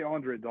did I say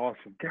Andre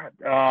Dawson? God.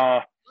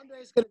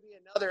 Andre's going to be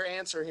another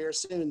answer here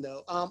soon,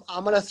 though.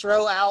 I'm going to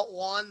throw out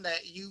one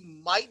that you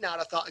might not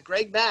have thought.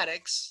 Greg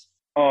Maddux.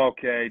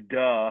 Okay,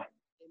 duh.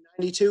 In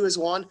 92 is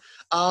one.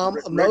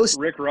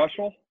 Rick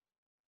Russell.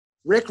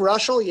 Rick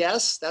Russell,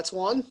 yes, that's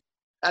one.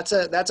 That's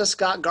a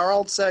Scott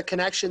Garltz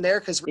connection there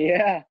because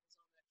Yeah.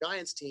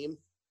 Giants team.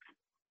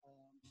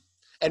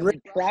 And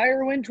Did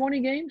Pryor win 20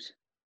 games?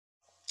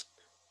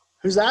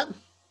 Who's that?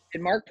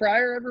 Did Mark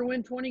Pryor ever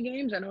win 20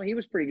 games? I know he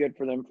was pretty good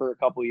for them for a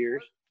couple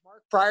years.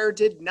 Mark Pryor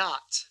did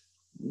not.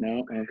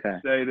 No, okay.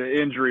 Say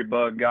the injury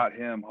bug got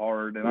him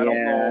hard, and I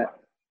don't know.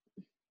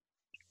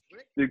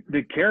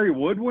 Did Kerry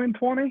Wood win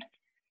 20?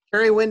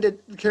 Kerry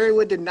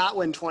Wood did not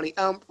win 20.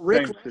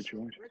 Rick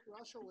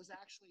Russell was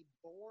actually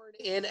born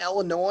in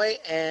Illinois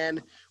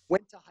and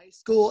went to high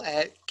school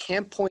at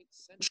Camp Point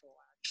Central,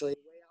 actually,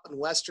 way out in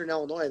western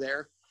Illinois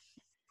there.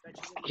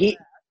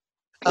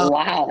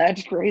 Wow,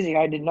 that's crazy.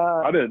 I didn't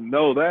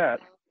know that.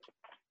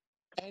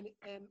 And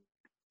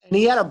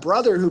he had a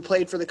brother who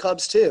played for the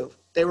Cubs too.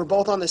 They were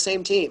both on the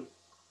same team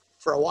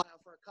for a while,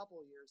 for a couple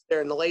of years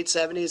there in the late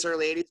 70s,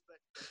 early 80s. But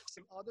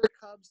some other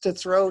Cubs to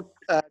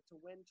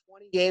win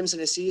 20 games in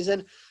a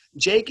season.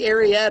 Jake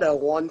Arrieta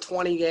won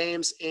 20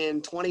 games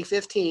in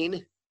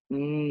 2015.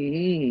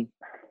 Mm-hmm.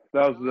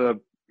 That was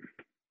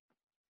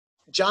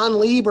John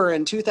Lieber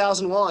in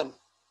 2001.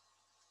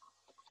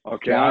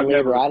 Okay, John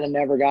Lieber, I'd have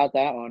never got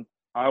that one.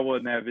 I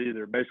wouldn't have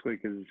either, basically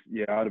because,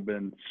 I'd have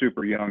been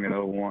super young in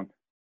 01.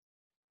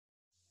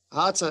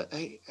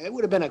 It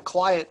would have been a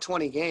quiet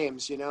 20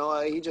 games, he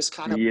just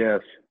kind of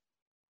did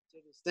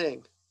his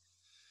thing.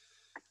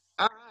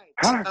 All right.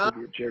 How did I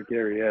forget Jake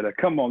Arrieta?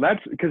 Come on,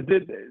 that's because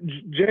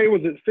Jay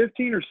was at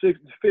 15 or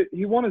 16?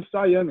 He won his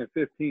Cy Young at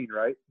 15,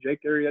 right?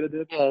 Jake Arrieta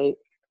did.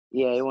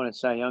 Yeah, he won his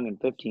Cy Young in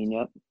 15.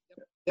 Yep.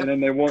 And then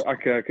they won. I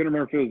couldn't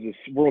remember if it was the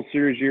World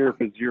Series year or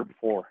if it was the year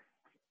before.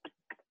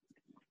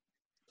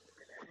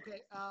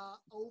 Okay,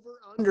 over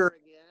under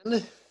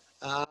again.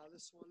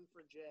 This one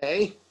for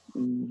Jay.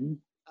 Mm-hmm.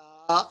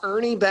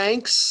 Ernie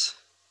Banks,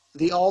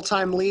 the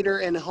all-time leader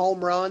in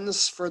home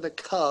runs for the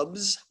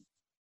Cubs.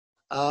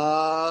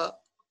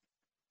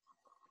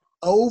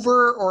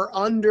 Over or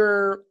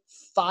under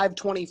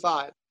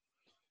 525?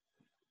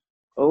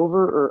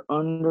 Over or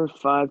under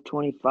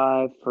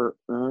 525 for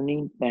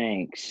Ernie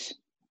Banks.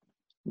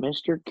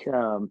 Mr.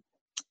 Cub.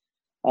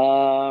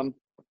 I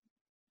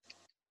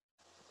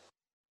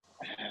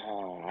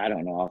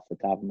don't know off the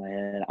top of my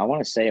head. I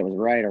want to say it was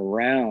right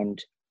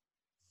around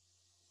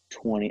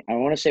 20. I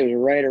want to say it was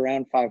right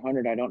around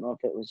 500. I don't know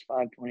if it was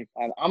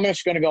 525. I'm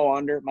just going to go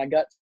under. My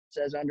gut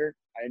says under.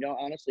 I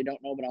honestly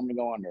don't know, but I'm going to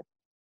go under.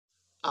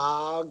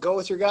 Go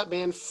with your gut,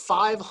 man.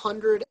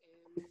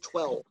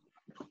 512.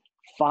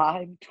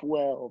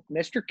 512.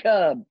 Mr.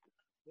 Cub.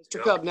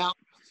 Mr. Cub. Now,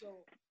 so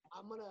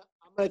I'm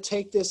gonna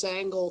take this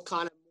angle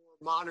kind of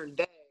more modern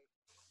day.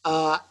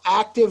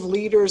 Active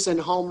leaders in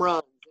home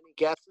runs. Any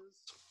guesses?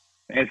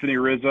 Anthony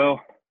Rizzo.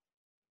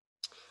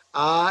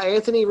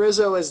 Anthony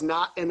Rizzo is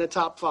not in the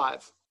top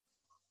 5.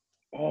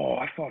 Oh,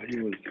 I thought he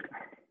was.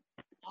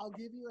 I'll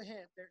give you a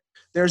hint.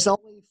 There's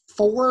only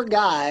 4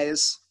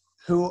 guys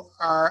who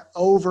are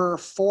over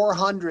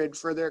 400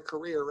 for their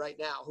career right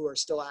now who are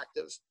still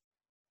active.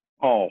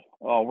 Oh,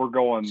 we're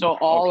going. So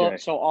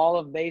all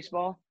of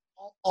baseball.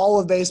 All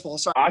of baseball.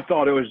 Sorry. I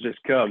thought it was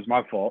just Cubs.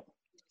 My fault.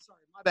 Sorry,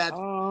 my bad.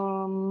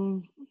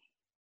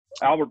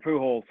 Albert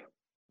Pujols.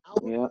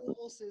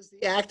 Pujols is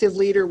the active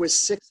leader with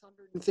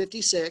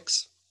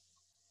 656.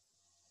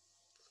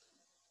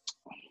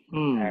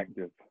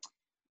 Active.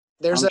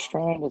 There's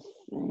trying to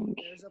think.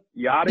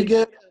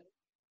 Yachty.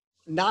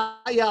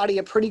 Not Yachty,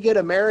 a pretty good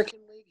American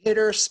League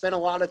hitter. Spent a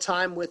lot of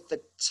time with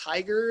the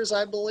Tigers,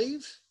 I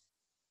believe.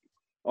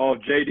 Oh,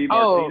 J.D.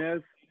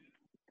 Martinez.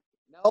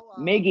 No.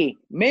 Miggy.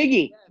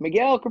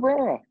 Miguel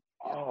Cabrera.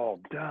 Oh,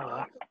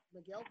 duh.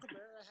 Miguel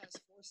Cabrera has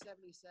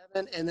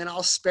 477, and then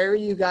I'll spare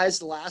you guys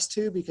the last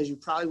 2 because you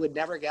probably would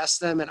never guess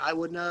them, and I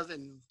wouldn't have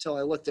until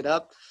I looked it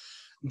up.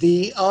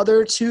 The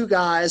other 2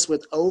 guys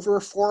with over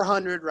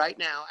 400 right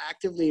now,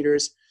 active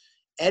leaders,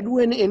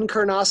 Edwin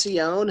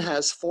Encarnacion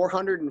has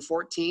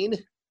 414,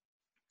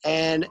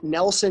 and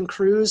Nelson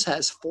Cruz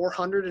has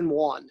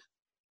 401.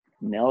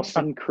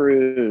 Nelson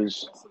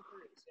Cruz.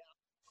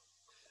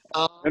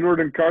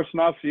 Edward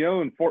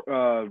Encarnacion,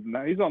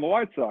 he's on the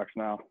White Sox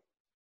now.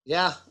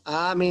 Yeah,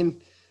 I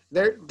mean,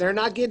 they're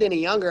not getting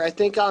any younger. I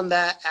think on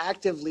that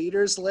active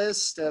leaders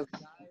list of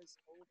guys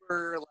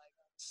over like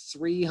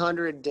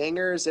 300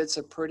 dingers, it's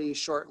a pretty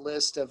short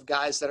list of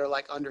guys that are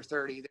like under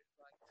 30.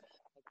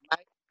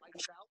 Like Mike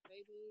Trout,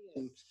 maybe,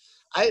 and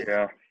I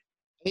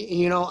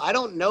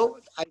don't know.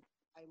 I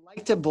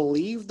like to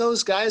believe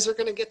those guys are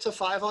going to get to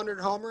 500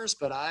 homers,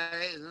 but I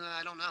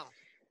don't know.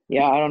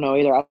 Yeah, I don't know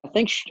either. I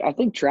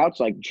think Trout's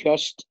like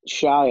just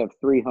shy of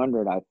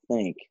 300. I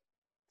think.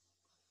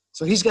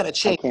 So he's got a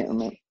chance. I can't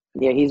remember.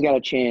 Yeah, he's got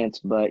a chance,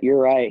 but you're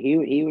right.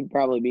 He would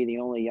probably be the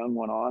only young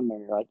one on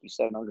there, like you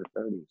said, under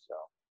 30. So.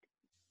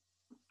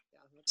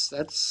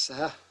 Yeah,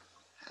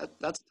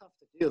 that's tough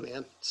to do,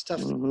 man. It's tough.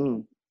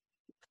 Mm-hmm.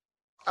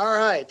 All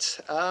right.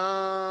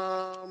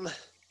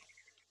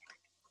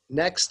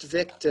 Next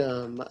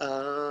victim,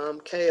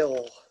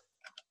 Kale.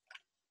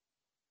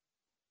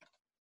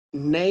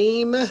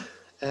 Name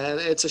and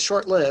it's a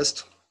short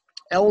list.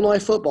 Illinois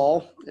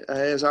football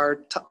is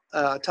our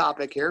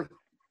topic here.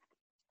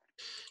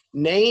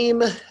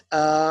 Name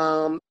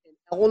an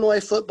Illinois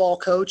football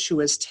coach who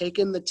has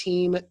taken the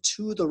team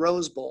to the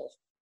Rose Bowl.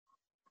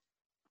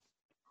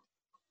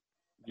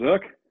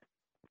 Zook?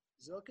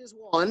 Zook is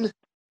one.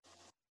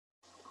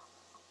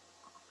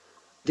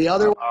 The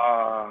other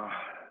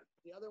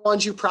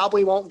ones you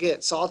probably won't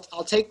get. So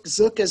I'll take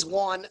Zook as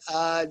one.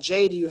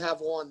 Jay, do you have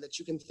one that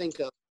you can think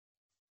of?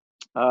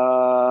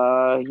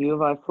 U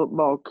of I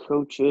football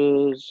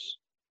coaches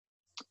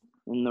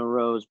in the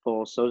Rose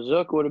Bowl. So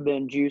Zook would have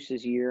been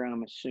Juice's year,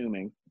 I'm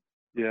assuming.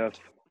 Yes.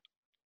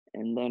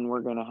 And then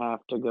we're going to have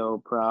to go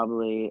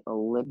probably a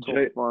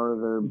little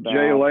farther back.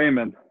 Jay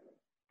Lehman.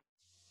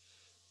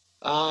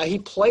 He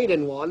played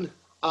in one.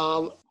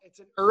 It's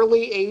an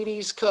early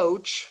 80s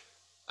coach.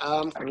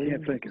 I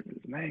can't think of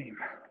his name.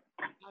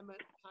 I'm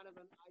kind of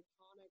an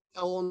iconic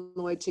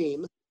Illinois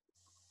team.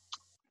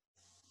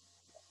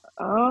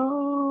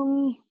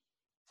 Oh,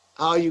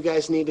 you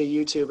guys need to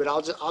YouTube it.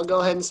 I'll go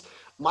ahead and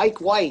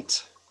Mike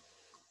White.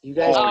 You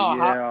guys.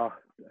 How?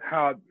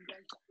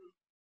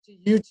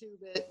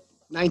 YouTube it.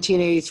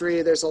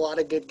 1983. There's a lot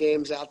of good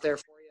games out there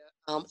for you.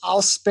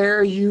 I'll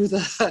spare you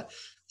the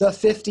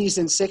 50s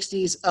and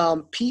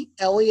 60s. Pete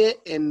Elliott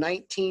in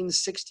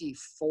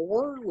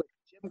 1964 with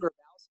Jim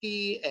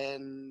Grabowski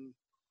and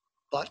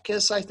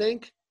Butkus, I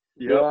think.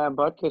 Yep. Yeah,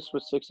 Butkus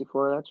was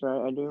 64. That's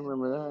right. I do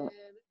remember that.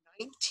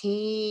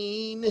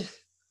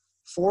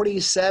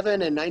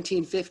 1947 and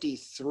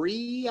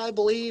 1953, I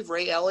believe,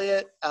 Ray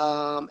Elliott.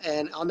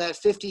 And on that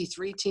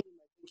 53 team,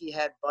 I think he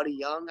had Buddy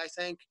Young, I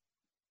think.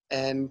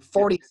 And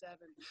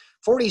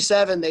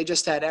 47, they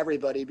just had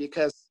everybody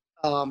because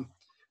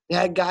they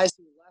had guys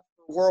who left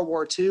for World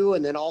War II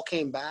and then all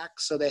came back.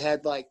 So they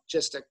had like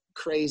just a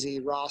crazy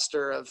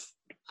roster of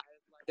like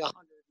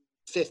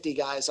 150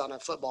 guys on a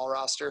football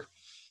roster,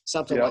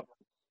 something like that.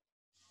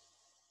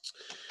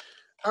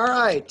 All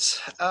right.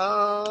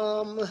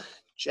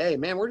 Jay,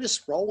 man, we're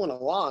just rolling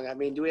along. I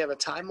mean, do we have a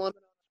time limit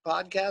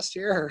on the podcast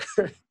here?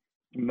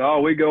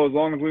 No, we go as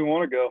long as we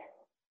want to go.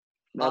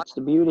 That's the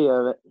beauty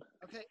of it.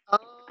 Okay.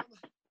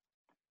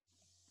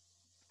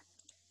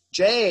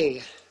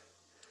 Jay,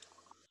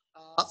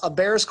 a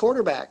Bears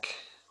quarterback.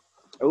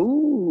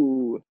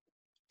 Ooh.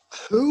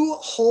 Who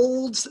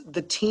holds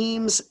the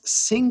team's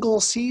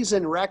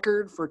single-season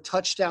record for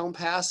touchdown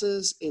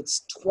passes?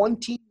 It's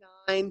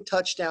 29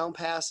 touchdown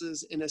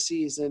passes in a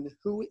season.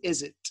 Who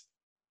is it?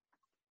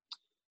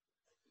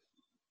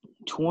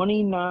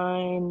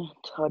 29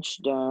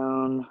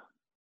 touchdown.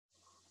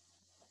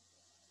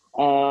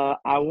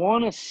 I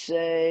want to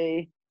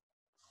say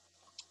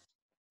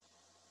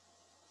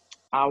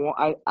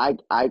I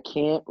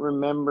can't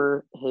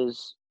remember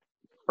his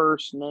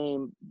first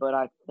name, but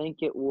I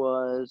think it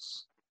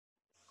was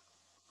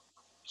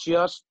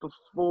just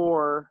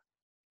before.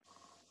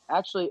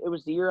 Actually, it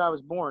was the year I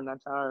was born.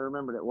 That's how I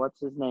remembered it. What's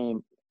his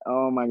name?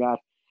 Oh my gosh.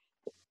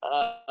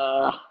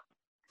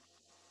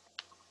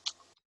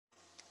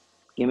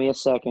 Give me a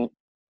second.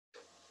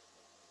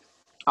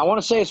 I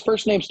want to say his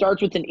first name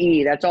starts with an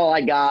E. That's all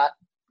I got.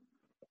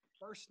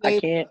 First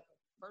name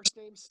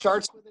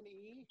starts with an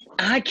E.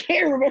 I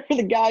can't remember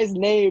the guy's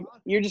name.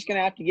 You're just going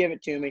to have to give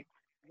it to me.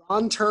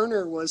 Ron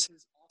Turner was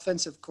his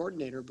offensive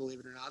coordinator, believe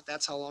it or not.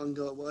 That's how long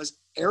ago it was.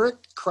 Eric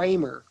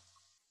Kramer.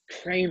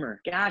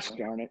 Gosh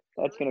darn it.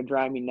 That's going to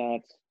drive me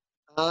nuts.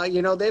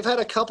 They've had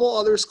a couple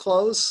others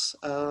close.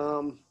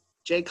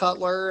 Jay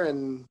Cutler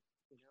and,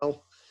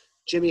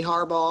 Jimmy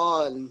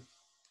Harbaugh and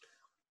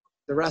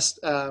the rest,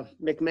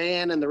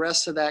 McMahon and the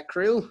rest of that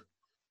crew.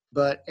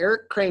 But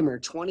Eric Kramer,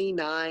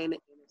 29 in a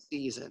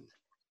season.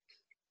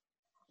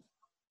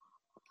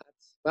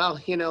 Well,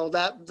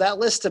 that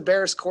list of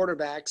Bears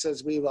quarterbacks,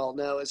 as we well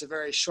know, is a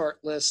very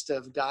short list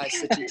of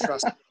guys that you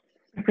trust.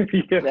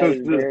 Yes, that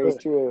is very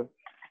true.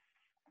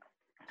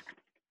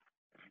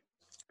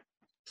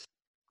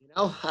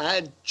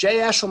 Jay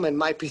Eshelman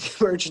might be the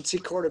emergency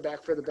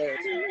quarterback for the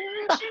Bears.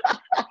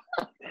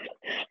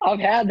 I've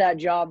had that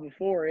job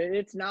before.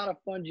 It's not a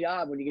fun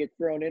job when you get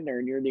thrown in there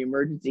and you're the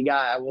emergency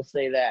guy. I will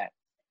say that.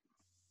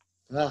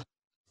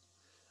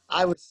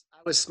 I was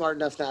smart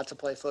enough not to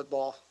play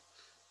football.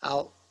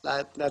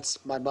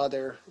 That's my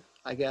mother,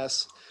 I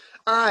guess.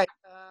 All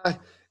right,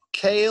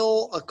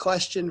 Cale, a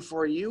question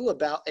for you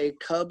about a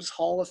Cubs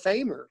Hall of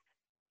Famer.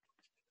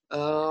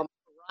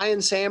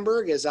 Ryan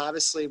Sandberg is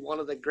obviously one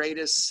of the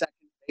greatest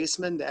second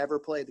basemen to ever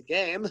play the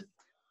game.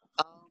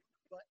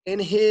 But in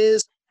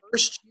his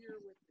first year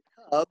with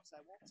the Cubs, I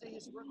won't say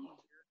his rookie year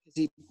because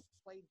he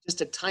played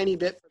just a tiny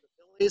bit for the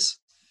Phillies,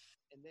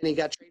 and then he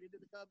got traded to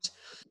the Cubs.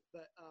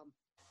 But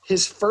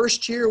his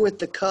first year with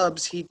the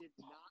Cubs, he did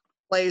not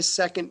play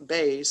second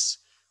base.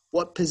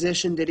 What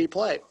position did he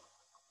play?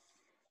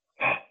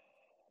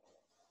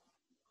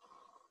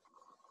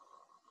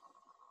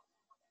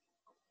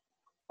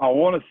 I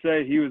want to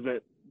say he was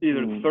at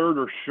either third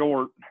or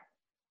short.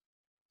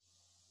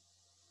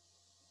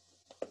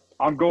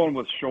 I'm going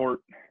with short.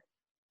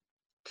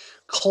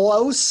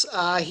 Close.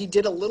 He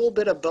did a little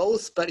bit of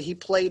both, but he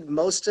played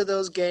most of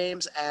those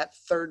games at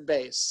third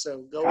base.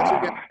 So go with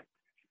your gut.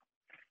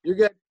 You're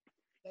good.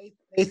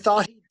 They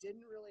thought he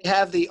didn't really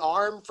have the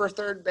arm for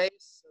third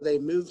base, so they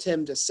moved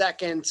him to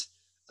second.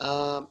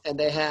 And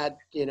they had,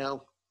 he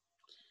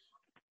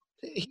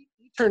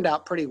turned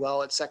out pretty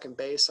well at second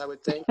base, I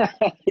would think.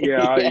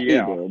 Yeah. he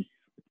did.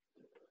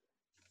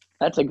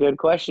 That's a good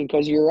question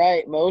because you're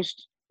right.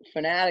 Most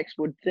fans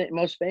would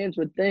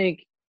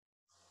think,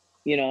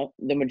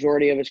 the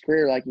majority of his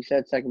career, like you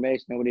said, second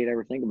base, nobody'd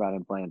ever think about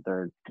him playing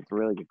third. It's a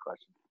really good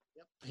question.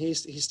 Yep. He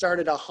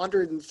started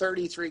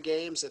 133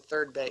 games at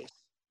third base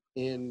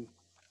in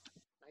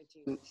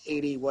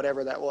 1980,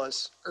 whatever that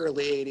was,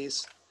 early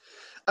 80s.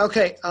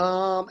 Okay,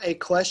 a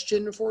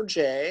question for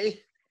Jay.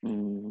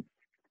 Mm.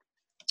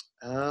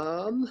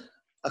 A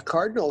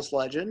Cardinals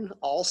legend,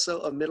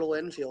 also a middle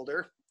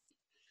infielder.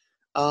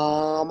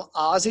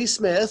 Ozzie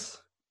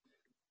Smith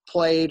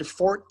played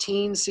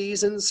 14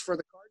 seasons for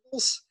the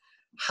Cardinals.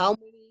 How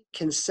many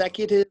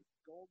consecutive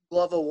Gold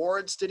Glove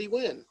awards did he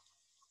win?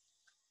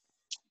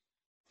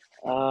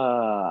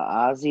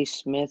 Ozzie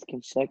Smith,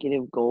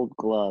 consecutive Gold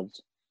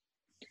Gloves.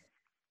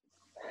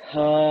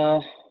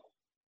 I'm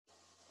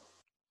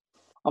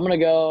gonna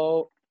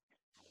go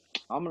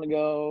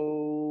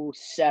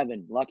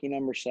 7. Lucky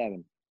number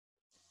 7.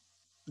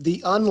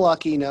 The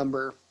unlucky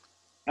number.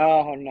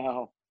 Oh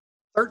no.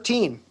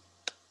 13.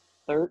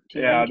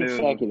 13 Yeah,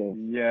 consecutive.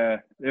 dude. Yeah,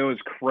 it was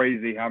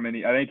crazy how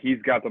many. I think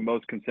he's got the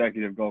most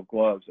consecutive Gold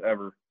Gloves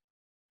ever.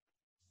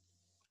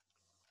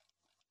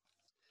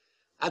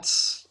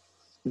 That's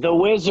The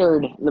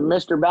Wizard, the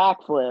Mr.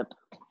 Backflip.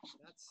 I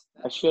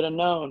that's should have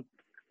known.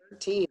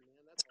 13. Man,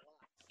 that's a lot.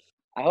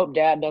 I hope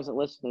Dad doesn't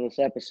listen to this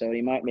episode.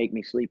 He might make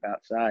me sleep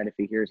outside if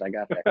he hears I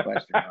got that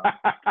question wrong.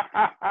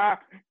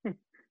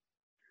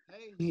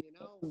 Hey,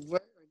 we're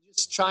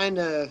just trying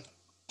to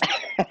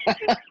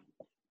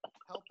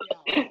help you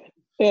out.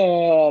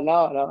 No.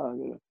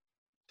 All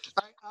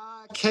right,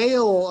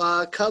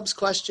 Kale, Cubs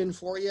question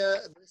for you.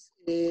 This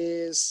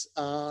is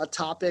a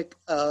topic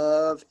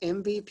of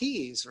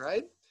MVPs,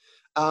 right?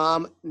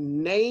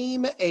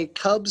 Name a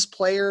Cubs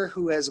player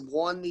who has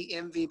won the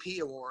MVP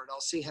award. I'll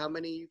see how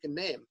many you can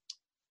name.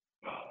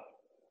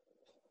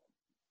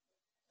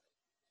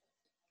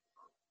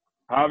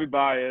 Javi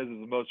Baez is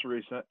the most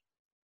recent.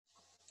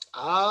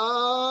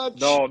 No,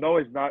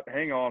 he's not.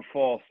 Hang on,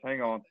 false.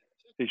 Hang on.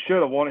 He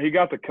should have won it. He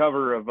got the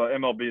cover of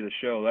MLB The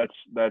Show.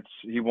 That's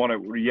he won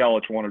it.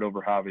 Yelich won it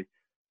over Javi.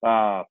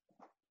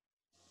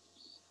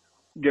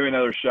 Give me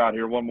another shot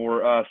here. One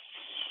more.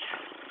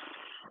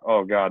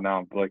 Oh God, now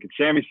I'm blanking.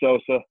 Sammy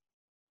Sosa.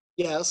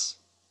 Yes.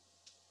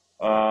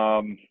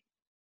 MVP.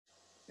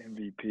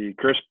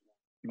 Chris.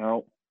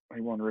 No, he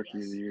won Rookie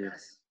of the Year.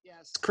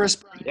 Yes. Chris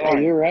Bryant. Yeah,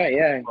 you're right.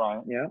 Yeah.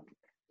 Bryant. Yeah.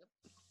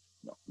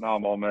 Now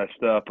I'm all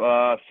messed up.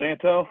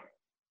 Santo.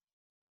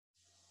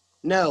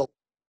 No.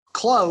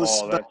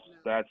 Close. Oh,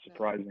 that's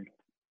surprising.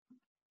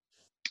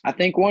 I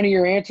think one of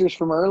your answers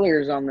from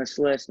earlier is on this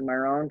list. Am I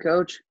wrong,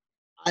 Coach?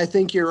 I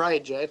think you're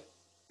right, Jay.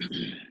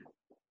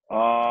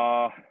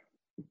 Couple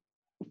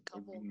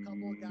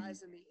Couple of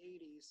guys in the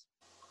 80s.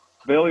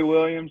 Billy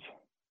Williams.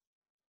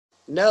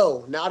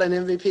 No, not an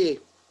MVP.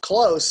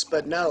 Close,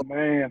 but no.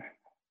 Man.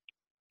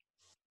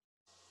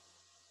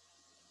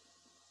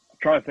 I'm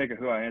trying to think of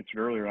who I answered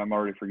earlier. I'm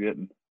already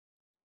forgetting.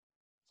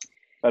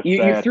 That's You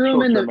sad. threw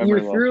him in the Short-term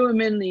memory loss.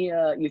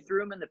 you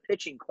threw him in the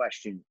pitching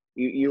question.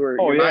 Your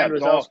Oh, yeah, mind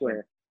was Dawson.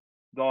 elsewhere.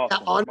 Dawson.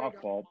 Yeah, Andre My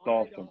fault.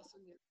 Dawson.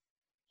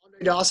 Andre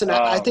Dawson.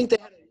 I think they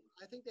had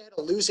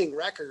a losing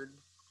record.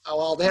 Oh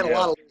well, they had a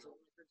lot of losing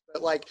records,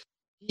 but like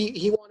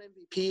he won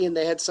MVP and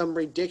they had some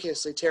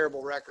ridiculously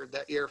terrible record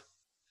that year.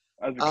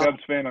 As a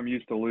Cubs fan, I'm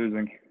used to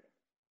losing.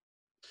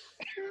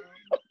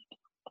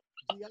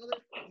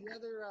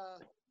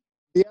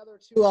 The other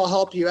two, I'll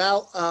help you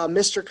out.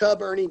 Mr.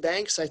 Cub, Ernie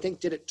Banks, I think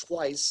did it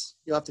twice.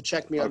 You'll have to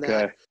check me on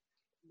that.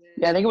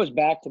 Yeah, I think it was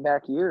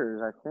back-to-back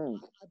years, I think.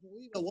 I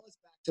believe it was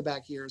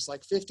back-to-back years,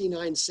 like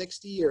 59,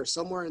 60 or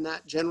somewhere in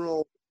that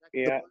general.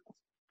 Yeah.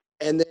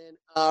 And then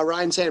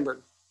Ryan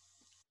Sandberg.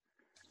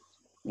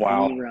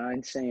 Wow.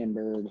 Ryan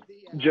Sandberg.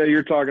 Jay,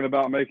 you're talking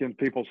about making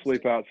people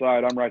sleep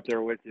outside. I'm right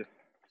there with you.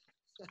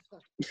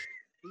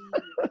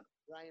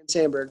 Ryan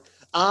Sandberg.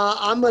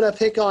 I'm going to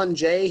pick on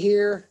Jay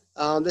here.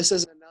 This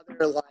is another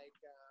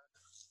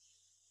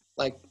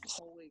like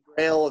holy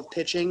grail of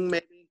pitching,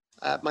 maybe.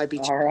 Might be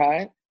All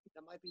right.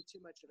 That might be too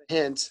much of a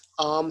hint.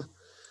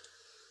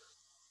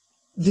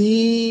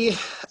 The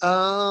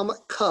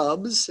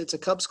Cubs, it's a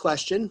Cubs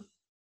question.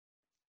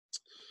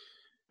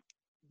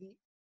 The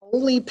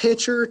only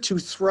pitcher to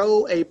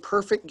throw a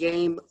perfect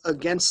game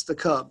against the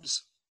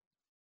Cubs.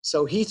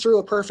 So he threw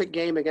a perfect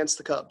game against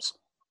the Cubs.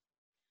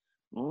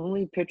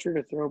 Only pitcher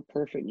to throw a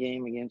perfect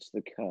game against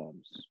the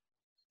Cubs.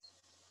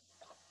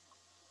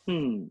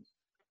 I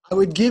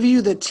would give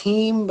you the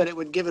team, but it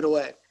would give it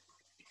away.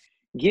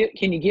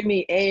 Can you give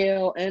me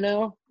AL,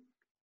 NL?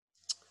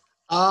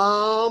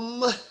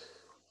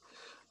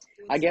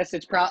 I guess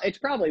it's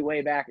probably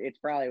way back. It's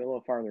probably a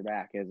little farther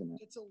back, isn't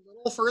it? It's a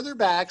little further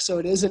back, so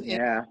it isn't.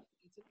 Yeah.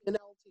 It's an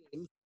NL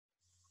team.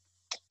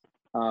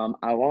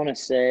 I want to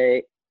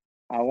say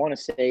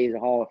he's a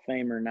Hall of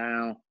Famer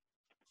now.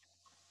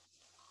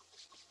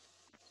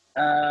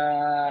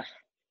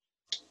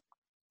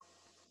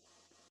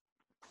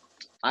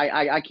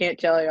 I can't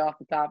tell you off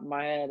the top of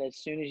my head. As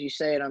soon as you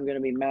say it, I'm going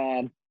to be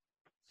mad.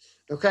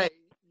 Okay,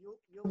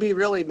 you'll be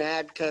really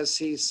mad because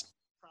he's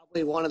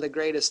probably one of the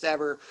greatest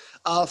ever.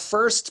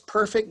 First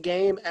perfect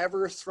game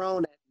ever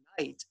thrown at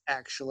night,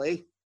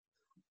 actually.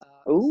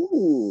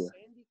 Ooh.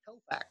 Sandy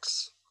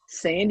Koufax.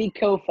 Sandy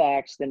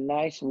Koufax, the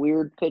nice,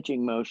 weird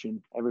pitching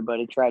motion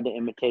everybody tried to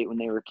imitate when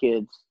they were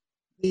kids.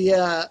 You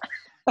talk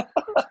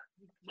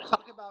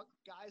about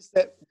guys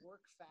that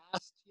work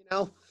fast,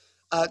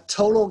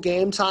 total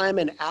game time,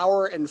 1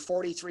 hour and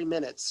 43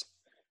 minutes.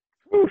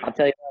 I'll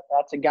tell you what,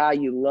 that's a guy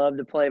you love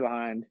to play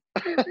behind.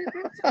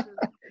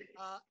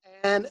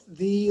 And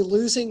the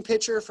losing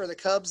pitcher for the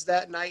Cubs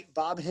that night,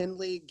 Bob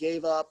Hindley,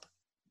 gave up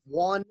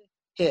 1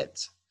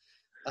 hit.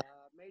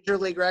 Major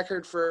league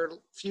record for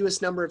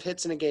fewest number of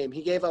hits in a game.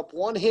 He gave up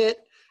 1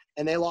 hit,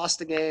 and they lost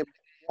the game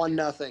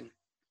 1-0.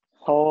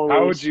 Holy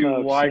How would you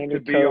smokes, like Sandy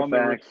to be on the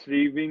Koufax.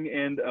 receiving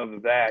end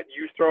of that?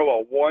 You throw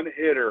a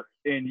 1-hitter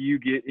and you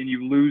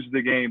lose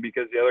the game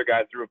because the other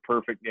guy threw a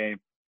perfect game.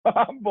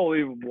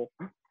 Unbelievable.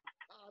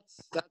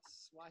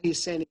 That's why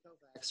he's Sandy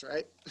Koufax,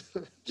 right?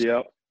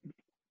 Yep.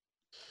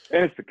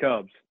 And it's the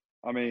Cubs.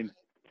 I mean,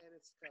 And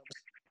it's the Cubs.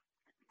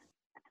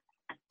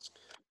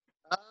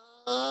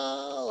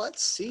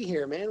 Let's see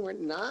here, man. We're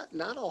not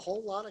a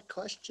whole lot of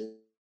questions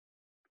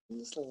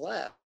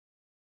left.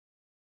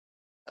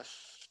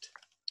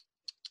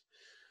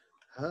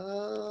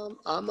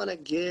 I'm gonna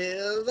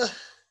give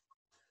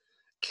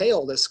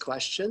Kale this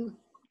question,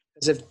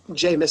 because if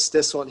Jay missed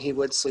this one, he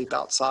would sleep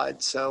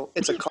outside. So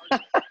it's a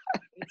Cardinals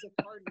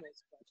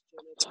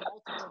question.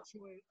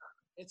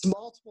 It's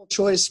multiple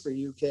choice for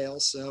you, Kale.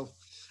 So,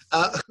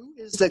 who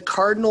is the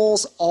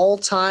Cardinals'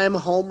 all-time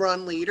home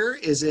run leader?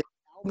 Is it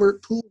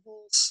Albert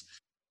Pujols,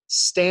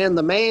 Stan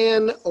the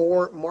Man,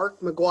 or Mark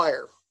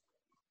McGwire?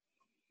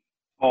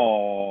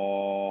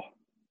 oh,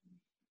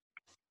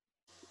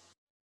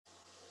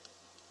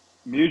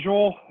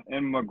 Musial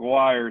and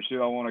McGuire is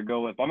who I want to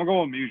go with. I'm going to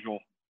go with Musial.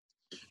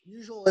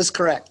 Usual is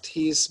correct.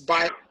 He's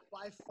by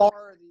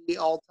far the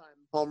all-time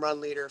home run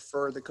leader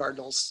for the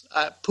Cardinals.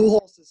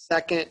 Pujols is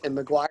second, and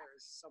McGwire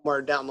is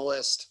somewhere down the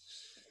list.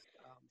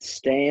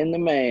 Stan the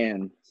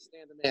Man.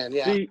 Stan the Man,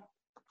 yeah. See,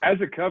 as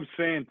a Cubs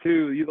fan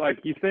too,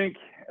 you think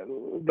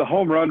the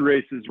home run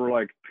races were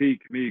like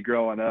peak me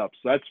growing up.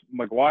 So that's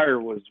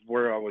McGuire was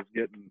where I was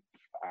getting.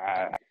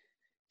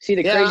 See,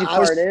 the Yeah, crazy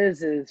part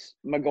is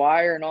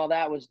McGwire and all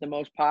that was the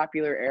most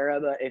popular era,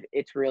 but it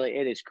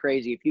is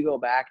crazy. If you go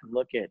back and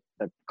look at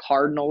the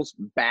Cardinals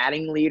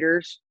batting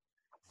leaders,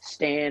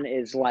 Stan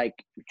is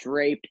like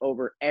draped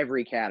over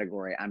every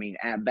category. I mean,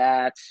 at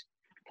bats,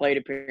 plate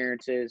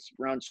appearances,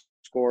 runs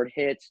scored,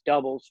 hits,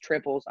 doubles,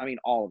 triples. I mean,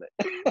 all of it.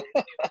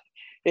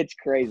 It's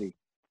crazy.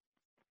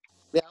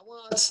 Yeah,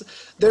 well,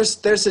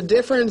 there's a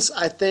difference,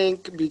 I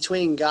think,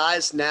 between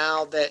guys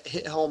now that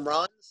hit home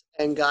runs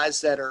and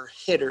guys that are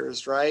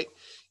hitters, right?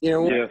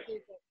 Yeah.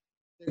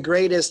 The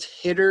greatest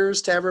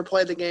hitters to ever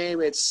play the game,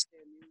 it's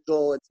Stan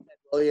Musial, it's Ted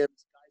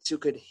Williams, guys who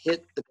could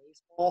hit the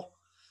baseball.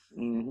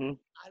 Mm-hmm.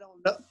 I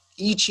don't know.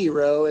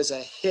 Ichiro is a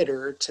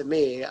hitter to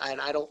me,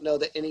 and I don't know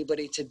that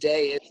anybody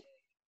today is a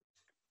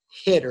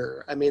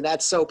hitter. I mean,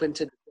 that's open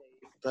to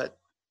debate, but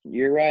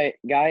You're right.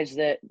 Guys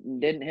that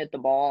didn't hit the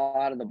ball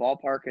out of the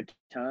ballpark a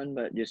ton,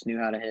 but just knew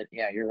how to hit.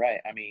 Yeah, you're right.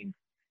 I mean,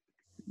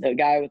 the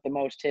guy with the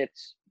most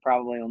hits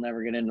probably will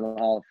never get into the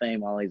Hall of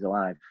Fame while he's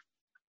alive.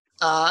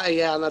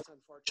 yeah, and that's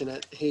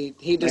unfortunate. He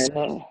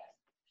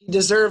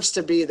deserves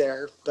to be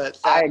there, but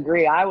I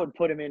agree. I would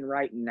put him in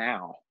right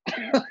now.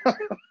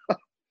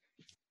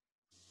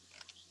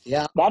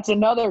 Yeah. That's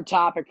another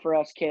topic for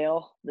us,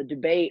 Kale. The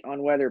debate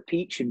on whether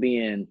Pete should be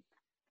in.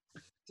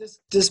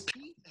 Does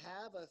Pete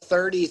have a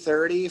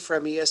 30-30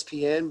 from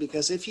ESPN?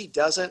 Because if he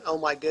doesn't, oh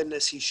my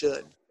goodness, he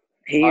should.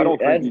 I don't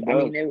think he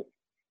does.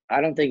 I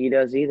don't think he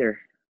does either.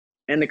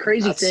 And the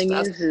crazy thing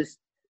is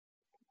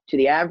to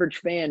the average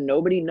fan,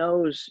 nobody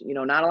knows,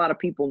 not a lot of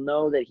people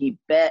know that he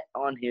bet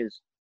on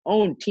his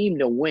own team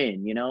to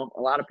win, A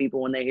lot of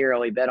people, when they hear,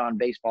 he bet on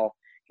baseball,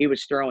 he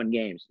was throwing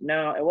games.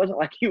 No, it wasn't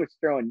like he was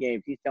throwing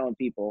games. He's telling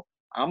people,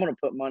 I'm going to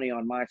put money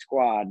on my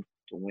squad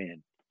to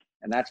win.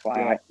 And that's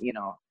why, it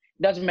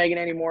doesn't make it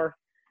any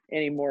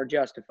more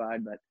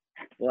justified, but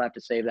we'll have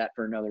to save that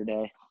for another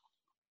day.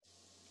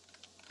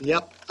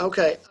 Yep.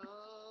 Okay.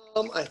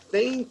 I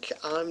think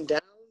I'm down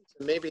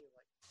to maybe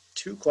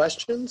 2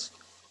 questions.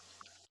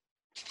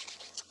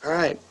 All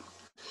right.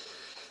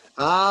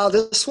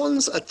 This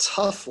one's a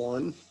tough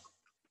one.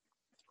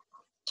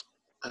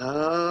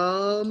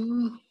 I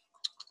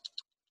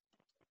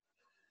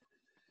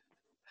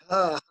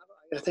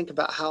gotta think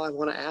about how I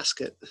want to ask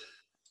it.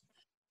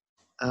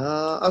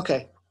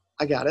 Okay,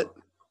 I got it.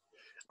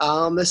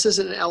 This is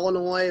an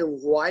Illinois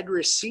wide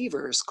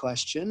receivers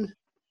question.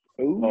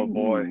 Ooh. Oh,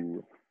 boy.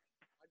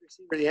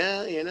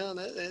 Yeah,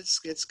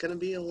 it's going to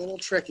be a little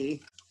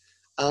tricky.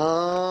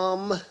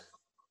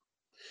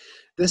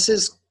 This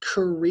is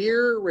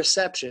career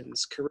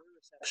receptions.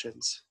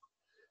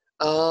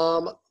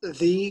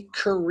 The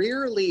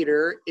career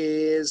leader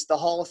is the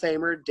Hall of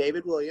Famer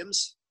David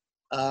Williams,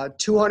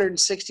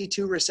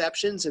 262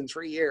 receptions in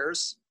 3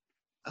 years.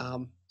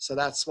 So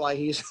that's why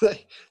he's in the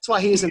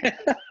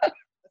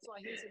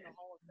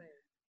Hall of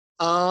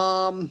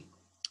Fame.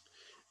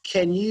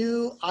 Can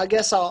you? I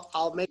guess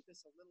I'll make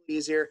this a little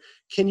easier.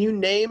 Can you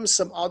name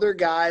some other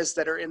guys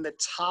that are in the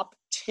top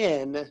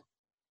 10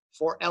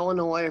 for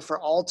Illinois for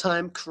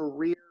all-time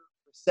career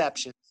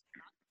receptions?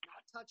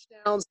 Not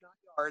touchdowns, not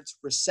yards,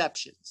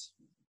 receptions.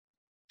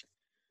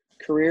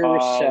 Career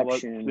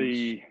receptions. Let's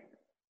see.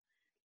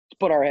 Let's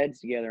put our heads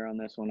together on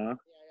this one, huh?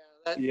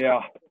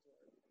 Yeah.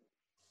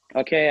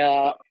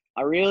 Okay,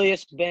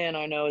 Aurelius Ben,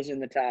 I know, is in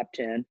the top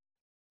 10.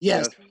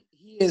 Yes,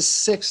 he is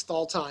 6th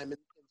all-time in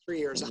 3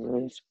 years.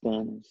 Aurelius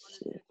Ben is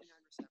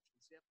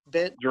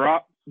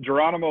 6th.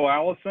 Geronimo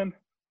Allison?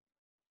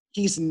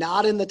 He's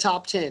not in the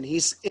top 10.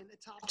 He's in the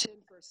top 10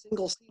 for a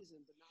single season,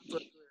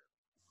 but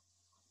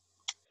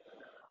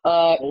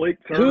not for a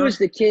career. Who is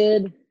the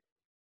kid?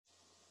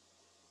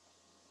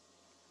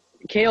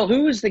 Cale,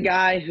 who is the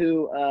guy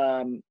who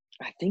I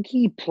think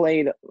he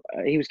played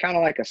he was kind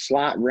of like a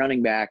slot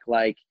running back.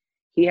 Like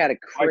he had a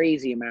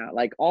crazy amount,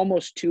 like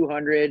almost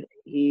 200.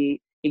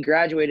 He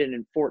graduated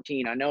in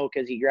 14. I know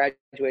because he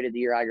graduated the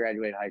year I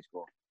graduated high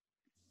school.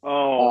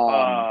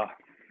 I'm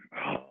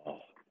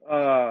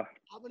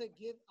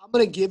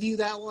gonna give you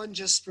that one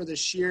just for the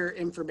sheer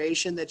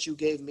information that you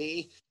gave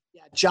me.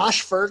 Yeah,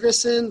 Josh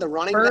Ferguson, the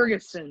running back,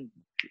 is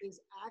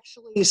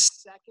actually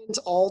 2nd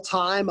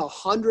all-time,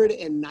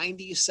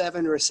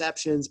 197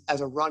 receptions as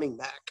a running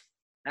back.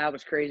 That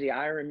was crazy.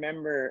 I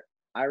remember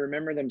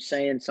them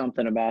saying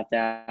something about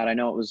that. I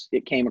know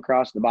it came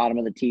across the bottom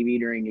of the TV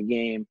during a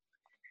game,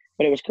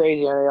 but it was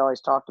crazy. I always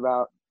talked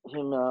about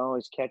him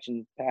always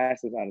catching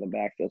passes out of the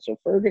backfield. So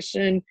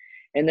Ferguson,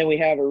 and then we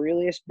have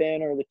Aurelius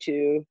Ben are the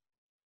two.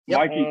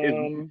 Yep.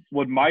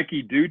 Would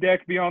Mikey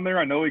Dudek be on there?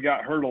 I know he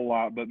got hurt a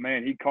lot, but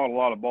man, he caught a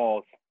lot of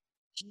balls.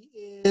 He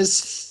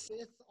is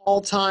 5th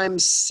all-time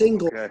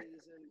single season, but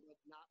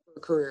not for a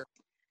career.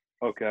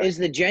 Okay. Is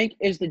the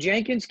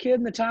Jenkins kid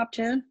in the top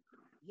 10?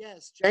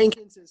 Yes,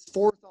 Jenkins is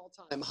 4th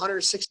all-time,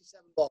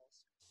 167 balls.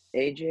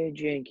 AJ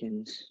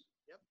Jenkins.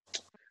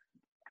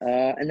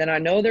 Yep. And then I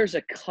know there's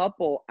a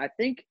couple.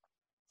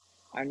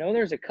 I know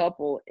there's a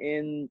couple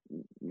in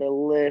the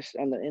list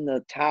in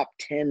the top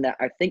 10 that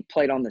I think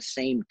played on the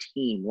same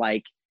team.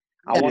 Like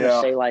I want to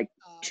say like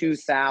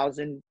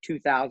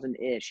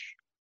 2000-ish.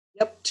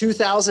 Yep,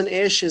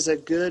 2000-ish is a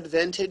good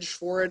vintage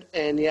for it.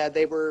 And yeah,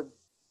 they were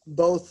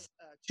both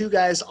two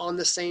guys on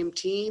the same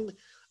team.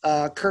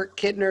 Kurt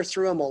Kittner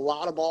threw them a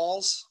lot of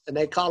balls, and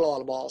they caught a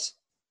lot of balls.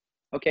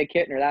 Okay,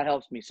 Kittner, that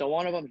helps me. So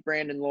one of them's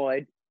Brandon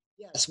Lloyd.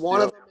 Yes,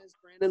 one of them is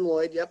Brandon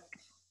Lloyd. Yep.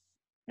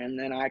 And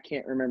then I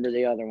can't remember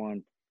the other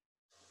one.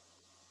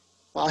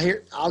 Well,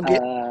 here's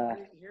a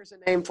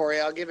name for you.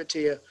 I'll give it to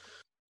you.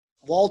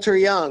 Walter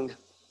Young.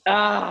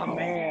 Oh,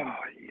 man.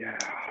 Yeah.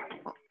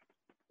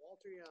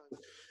 Walter Young.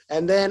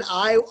 And then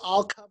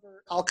I'll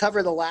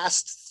cover the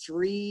last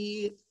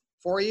 3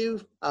 for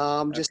you.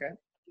 Just to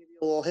give you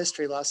a little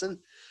history lesson.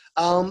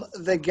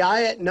 The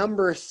guy at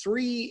number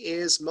 3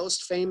 is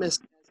most famous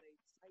as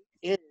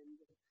a tight end,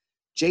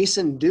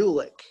 Jason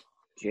Dulick.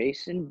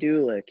 Jason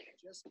Dulick.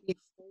 Just before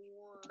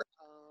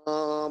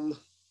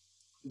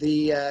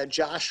the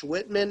Josh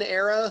Whitman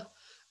era,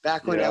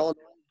 back when Illinois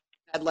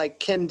had like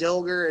Ken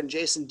Dilger and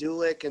Jason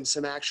Dulick and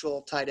some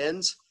actual tight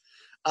ends.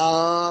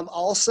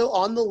 Also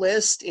on the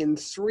list in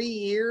 3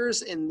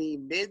 years in the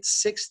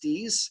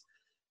mid-'60s,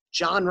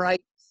 John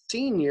Wright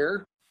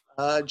Sr.,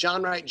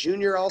 John Wright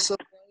Jr. also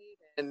played,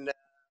 and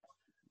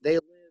they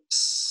lived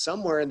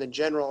somewhere in the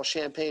general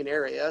Champaign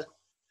area.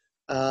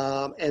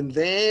 And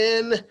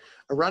then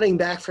a running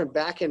back from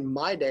back in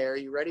my day. Are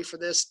you ready for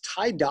this?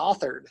 Ty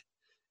Dothard,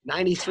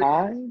 93.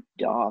 Ty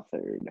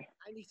Dothard.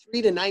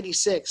 93 to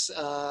 96,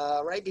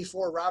 right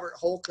before Robert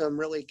Holcomb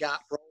really got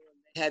rolling.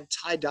 They had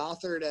Ty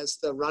Dothard as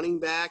the running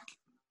back.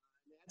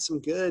 They had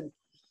some really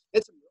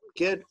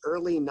good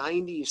early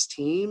 90s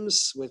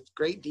teams with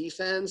great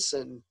defense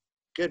and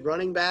good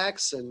running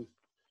backs and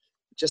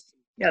just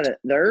 – yeah, the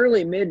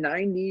early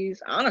mid-'90s,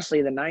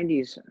 honestly, the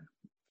 90s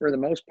for the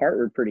most part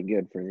were pretty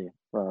good for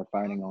our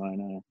Fighting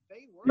Illini.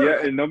 They were.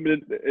 Yeah, it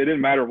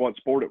didn't matter what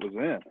sport it was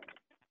in.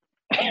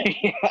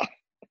 Yeah. I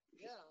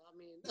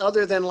mean,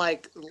 other than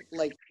like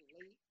late,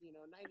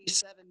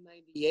 97,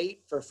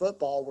 98 for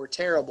football were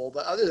terrible.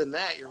 But other than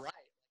that, you're right.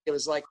 It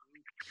was like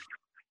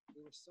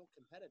we were still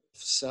competitive.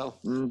 So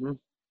we'll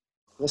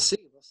see.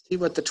 We'll see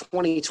what the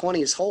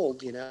 2020s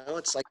hold.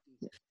 It's like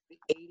the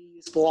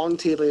 80s belong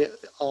to the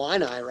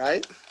Illini,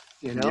 right?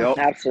 Yep.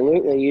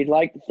 Absolutely. You'd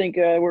like to think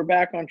we're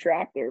back on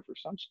track there for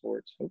some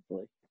sports,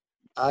 hopefully.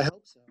 I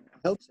hope so.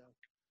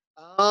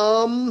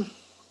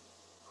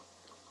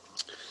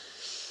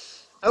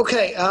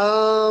 Okay,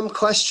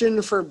 question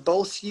for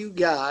both you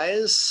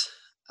guys.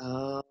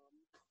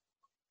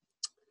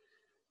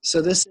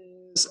 So this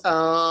is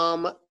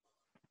kickoff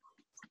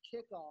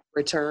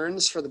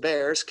returns for the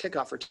Bears,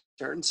 kickoff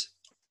returns.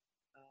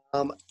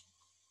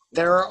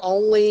 There are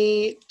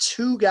only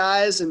 2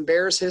 guys in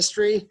Bears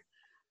history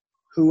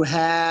who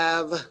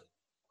have,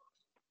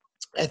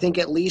 I think,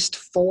 at least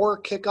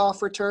 4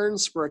 kickoff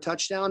returns for a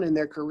touchdown in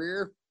their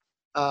career.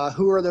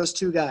 Who are those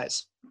 2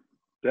 guys?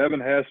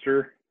 Devin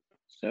Hester.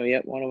 So,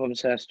 yep, one of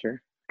them's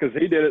Hester. Because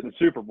he did it in the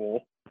Super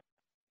Bowl.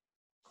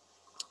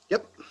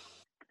 Yep.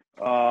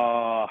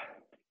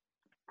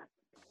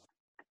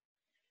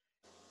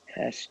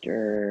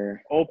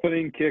 Hester.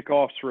 Opening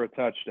kickoffs for a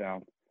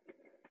touchdown.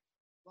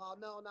 Well,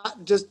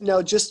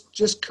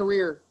 just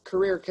career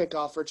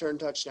kickoff return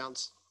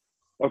touchdowns.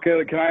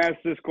 Okay, can I ask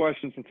this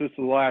question since this is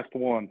the last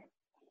one?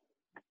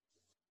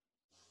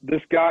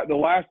 This guy, the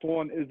last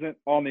one isn't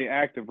on the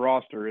active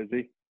roster, is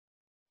he?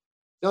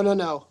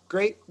 No.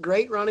 Great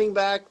running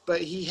back,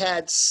 but he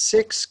had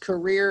 6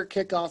 career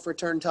kickoff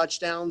return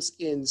touchdowns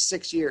in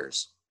 6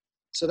 years.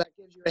 So that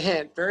gives you a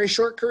hint. Very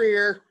short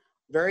career,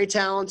 very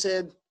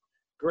talented,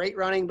 great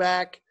running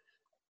back,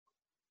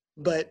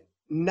 but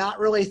not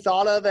really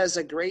thought of as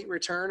a great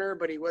returner,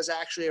 but he was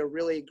actually a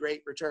really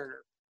great returner.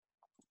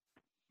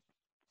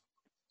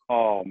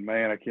 Oh,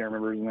 man, I can't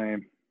remember his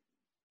name.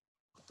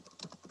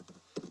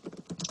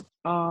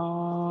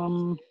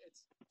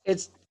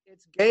 It's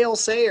Gale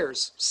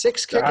Sayers.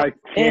 6 kickoff.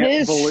 It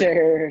is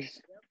Sayers.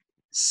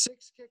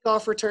 6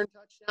 kickoff return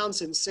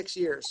touchdowns in 6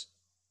 years.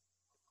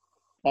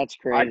 That's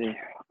crazy.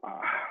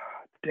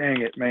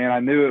 Dang it, man! I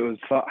knew it was.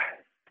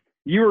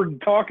 You were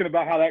talking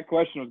about how that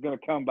question was going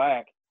to come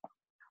back.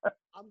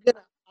 I'm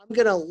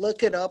gonna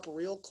look it up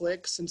real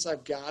quick since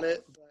I've got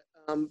it.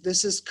 But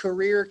this is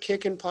career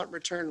kick and punt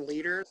return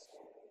leaders.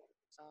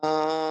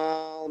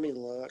 Let me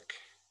look.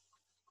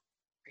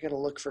 I gotta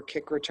look for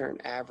kick return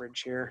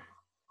average here.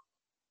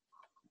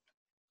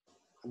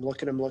 I'm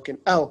looking.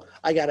 Oh,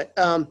 I got it.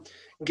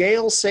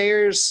 Gale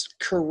Sayers'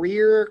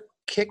 career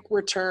kick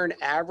return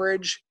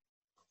average,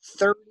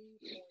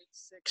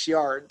 30.6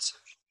 yards.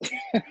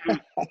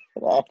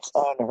 That's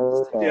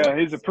unheard of. Yeah,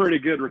 he's a pretty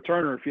good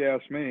returner if you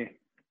ask me.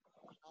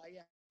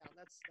 Yeah,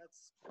 that's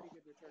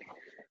pretty good return.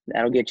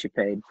 That'll get you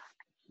paid.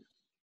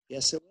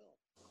 Yes, it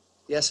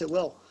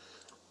will.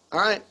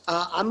 All right,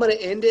 I'm going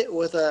to end it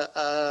with an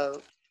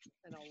Illini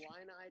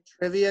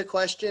trivia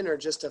question or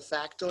just a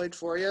factoid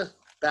for you.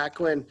 Back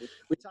when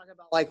we talk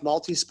about like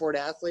multi-sport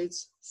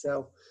athletes,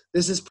 so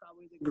this is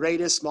probably the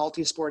greatest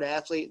multi-sport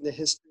athlete in the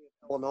history of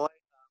Illinois,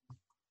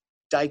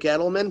 Dyke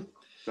Edelman.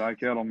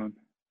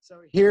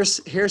 So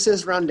here's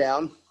his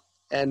rundown,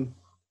 and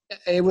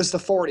it was the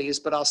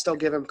 40s, but I'll still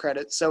give him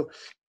credit. So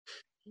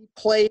he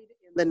played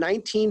in the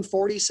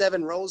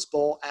 1947 Rose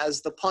Bowl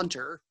as the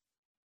punter,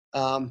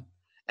 and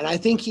I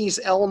think he's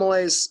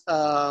Illinois'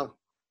 has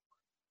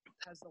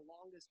the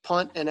longest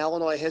punt in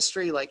Illinois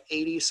history, like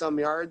 80-some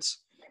yards.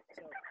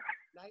 So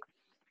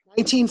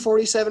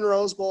 1947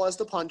 Rose Bowl as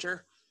the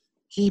punter.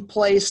 He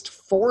placed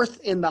 4th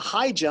in the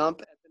high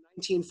jump at the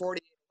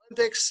 1948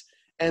 Olympics,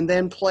 and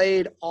then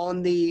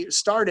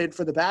started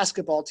for the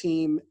basketball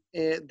team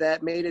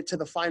that made it to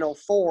the Final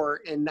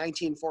Four in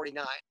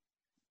 1949.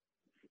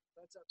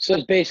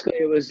 So basically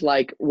it was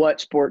like,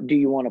 what sport do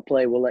you want to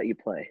play? We'll let you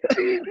play.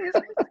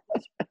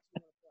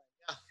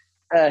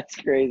 That's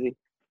crazy.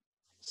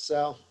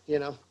 So, See,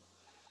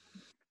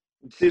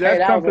 that's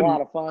that was a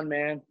lot of fun,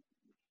 man.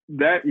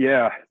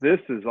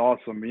 This is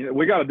awesome.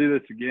 We got to do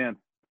this again.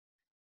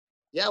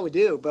 Yeah, we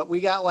do. But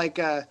we got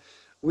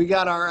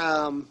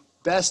our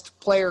best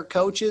player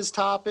coaches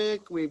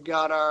topic. We've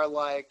got our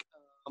what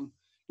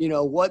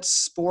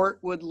sport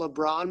would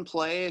LeBron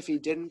play if he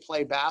didn't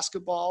play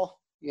basketball?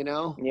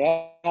 Yeah.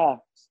 Those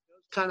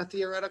kind of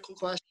theoretical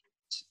questions.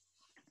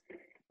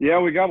 Yeah,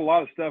 we got a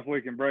lot of stuff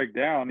we can break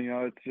down.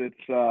 It's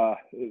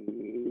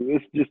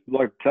just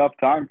like a tough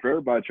time for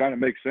everybody trying to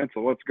make sense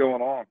of what's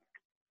going on.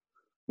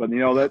 But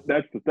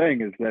that's the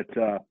thing is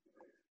that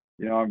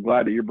I'm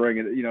glad that you're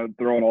bringing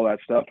throwing all that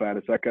stuff at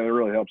us. That kind of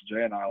really helps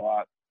Jay and I a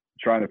lot,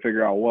 trying to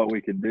figure out what we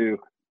can do.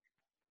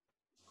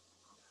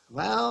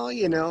 Well,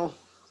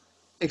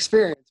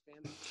 experience,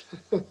 man.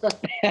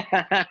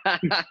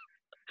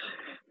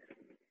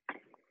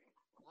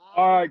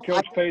 All right,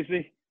 Coach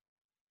Pacey.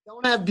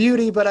 Don't have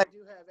beauty, but I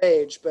do have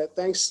age. But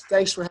thanks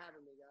for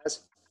having me, guys.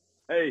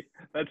 Hey,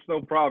 that's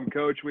no problem,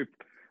 Coach. We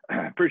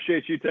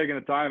appreciate you taking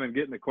the time and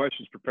getting the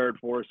questions prepared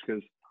for us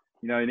because,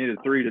 you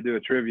needed 3 to do a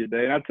trivia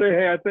day. And I'd say,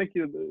 hey, I think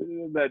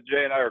that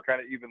Jay and I are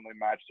kind of evenly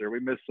matched there. We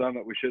missed some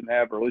that we shouldn't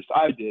have, or at least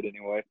I did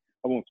anyway.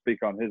 I won't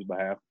speak on his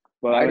behalf.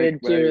 But I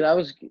did too. That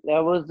was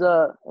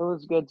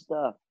good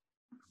stuff.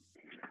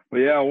 But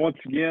yeah, once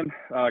again,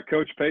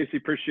 Coach Pacey,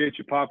 appreciate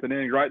you popping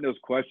in, writing those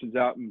questions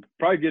out, and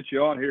probably get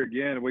you on here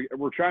again.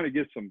 We're trying to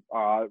get some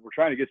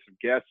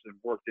guests and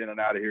worked in and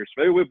out of here. So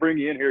maybe we'll bring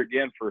you in here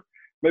again for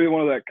maybe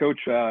one of that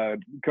coach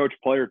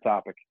player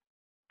topic.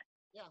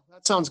 Yeah,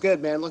 that sounds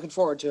good, man. Looking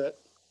forward to it.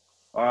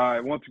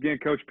 Once again,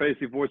 Coach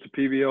Pacey, voice of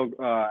PBL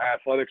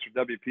Athletics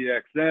for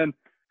WPXN.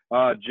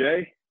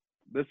 Jay,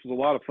 this was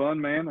a lot of fun,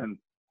 man, and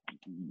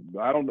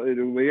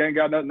we ain't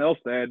got nothing else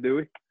to add, do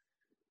we?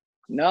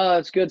 No,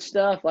 it's good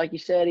stuff. Like you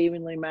said,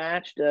 evenly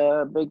matched.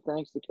 Big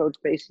thanks to Coach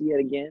Pacey yet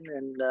again,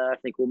 and I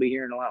think we'll be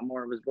hearing a lot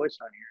more of his voice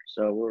on here.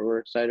 So we're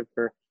excited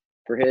for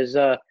his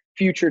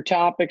future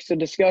topics of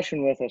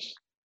discussion with us.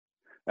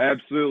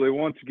 Absolutely.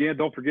 Once again,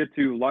 don't forget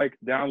to like,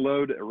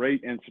 download,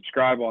 rate, and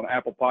subscribe on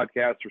Apple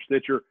Podcasts or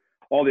Stitcher.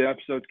 All the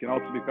episodes can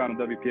also be found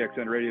on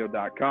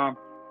WPXNradio.com.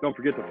 Don't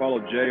forget to follow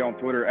Jay on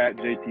Twitter at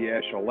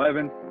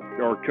JTAsh11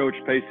 or Coach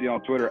Pacey on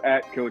Twitter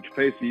at Coach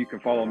Pacey. You can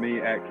follow me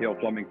at Cale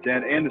Fleming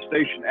 10 and the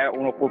station at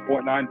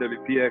 104.9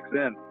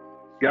 WPXN.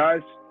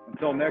 Guys,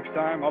 until next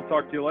time, I'll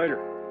talk to you later.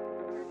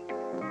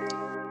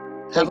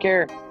 Take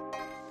care.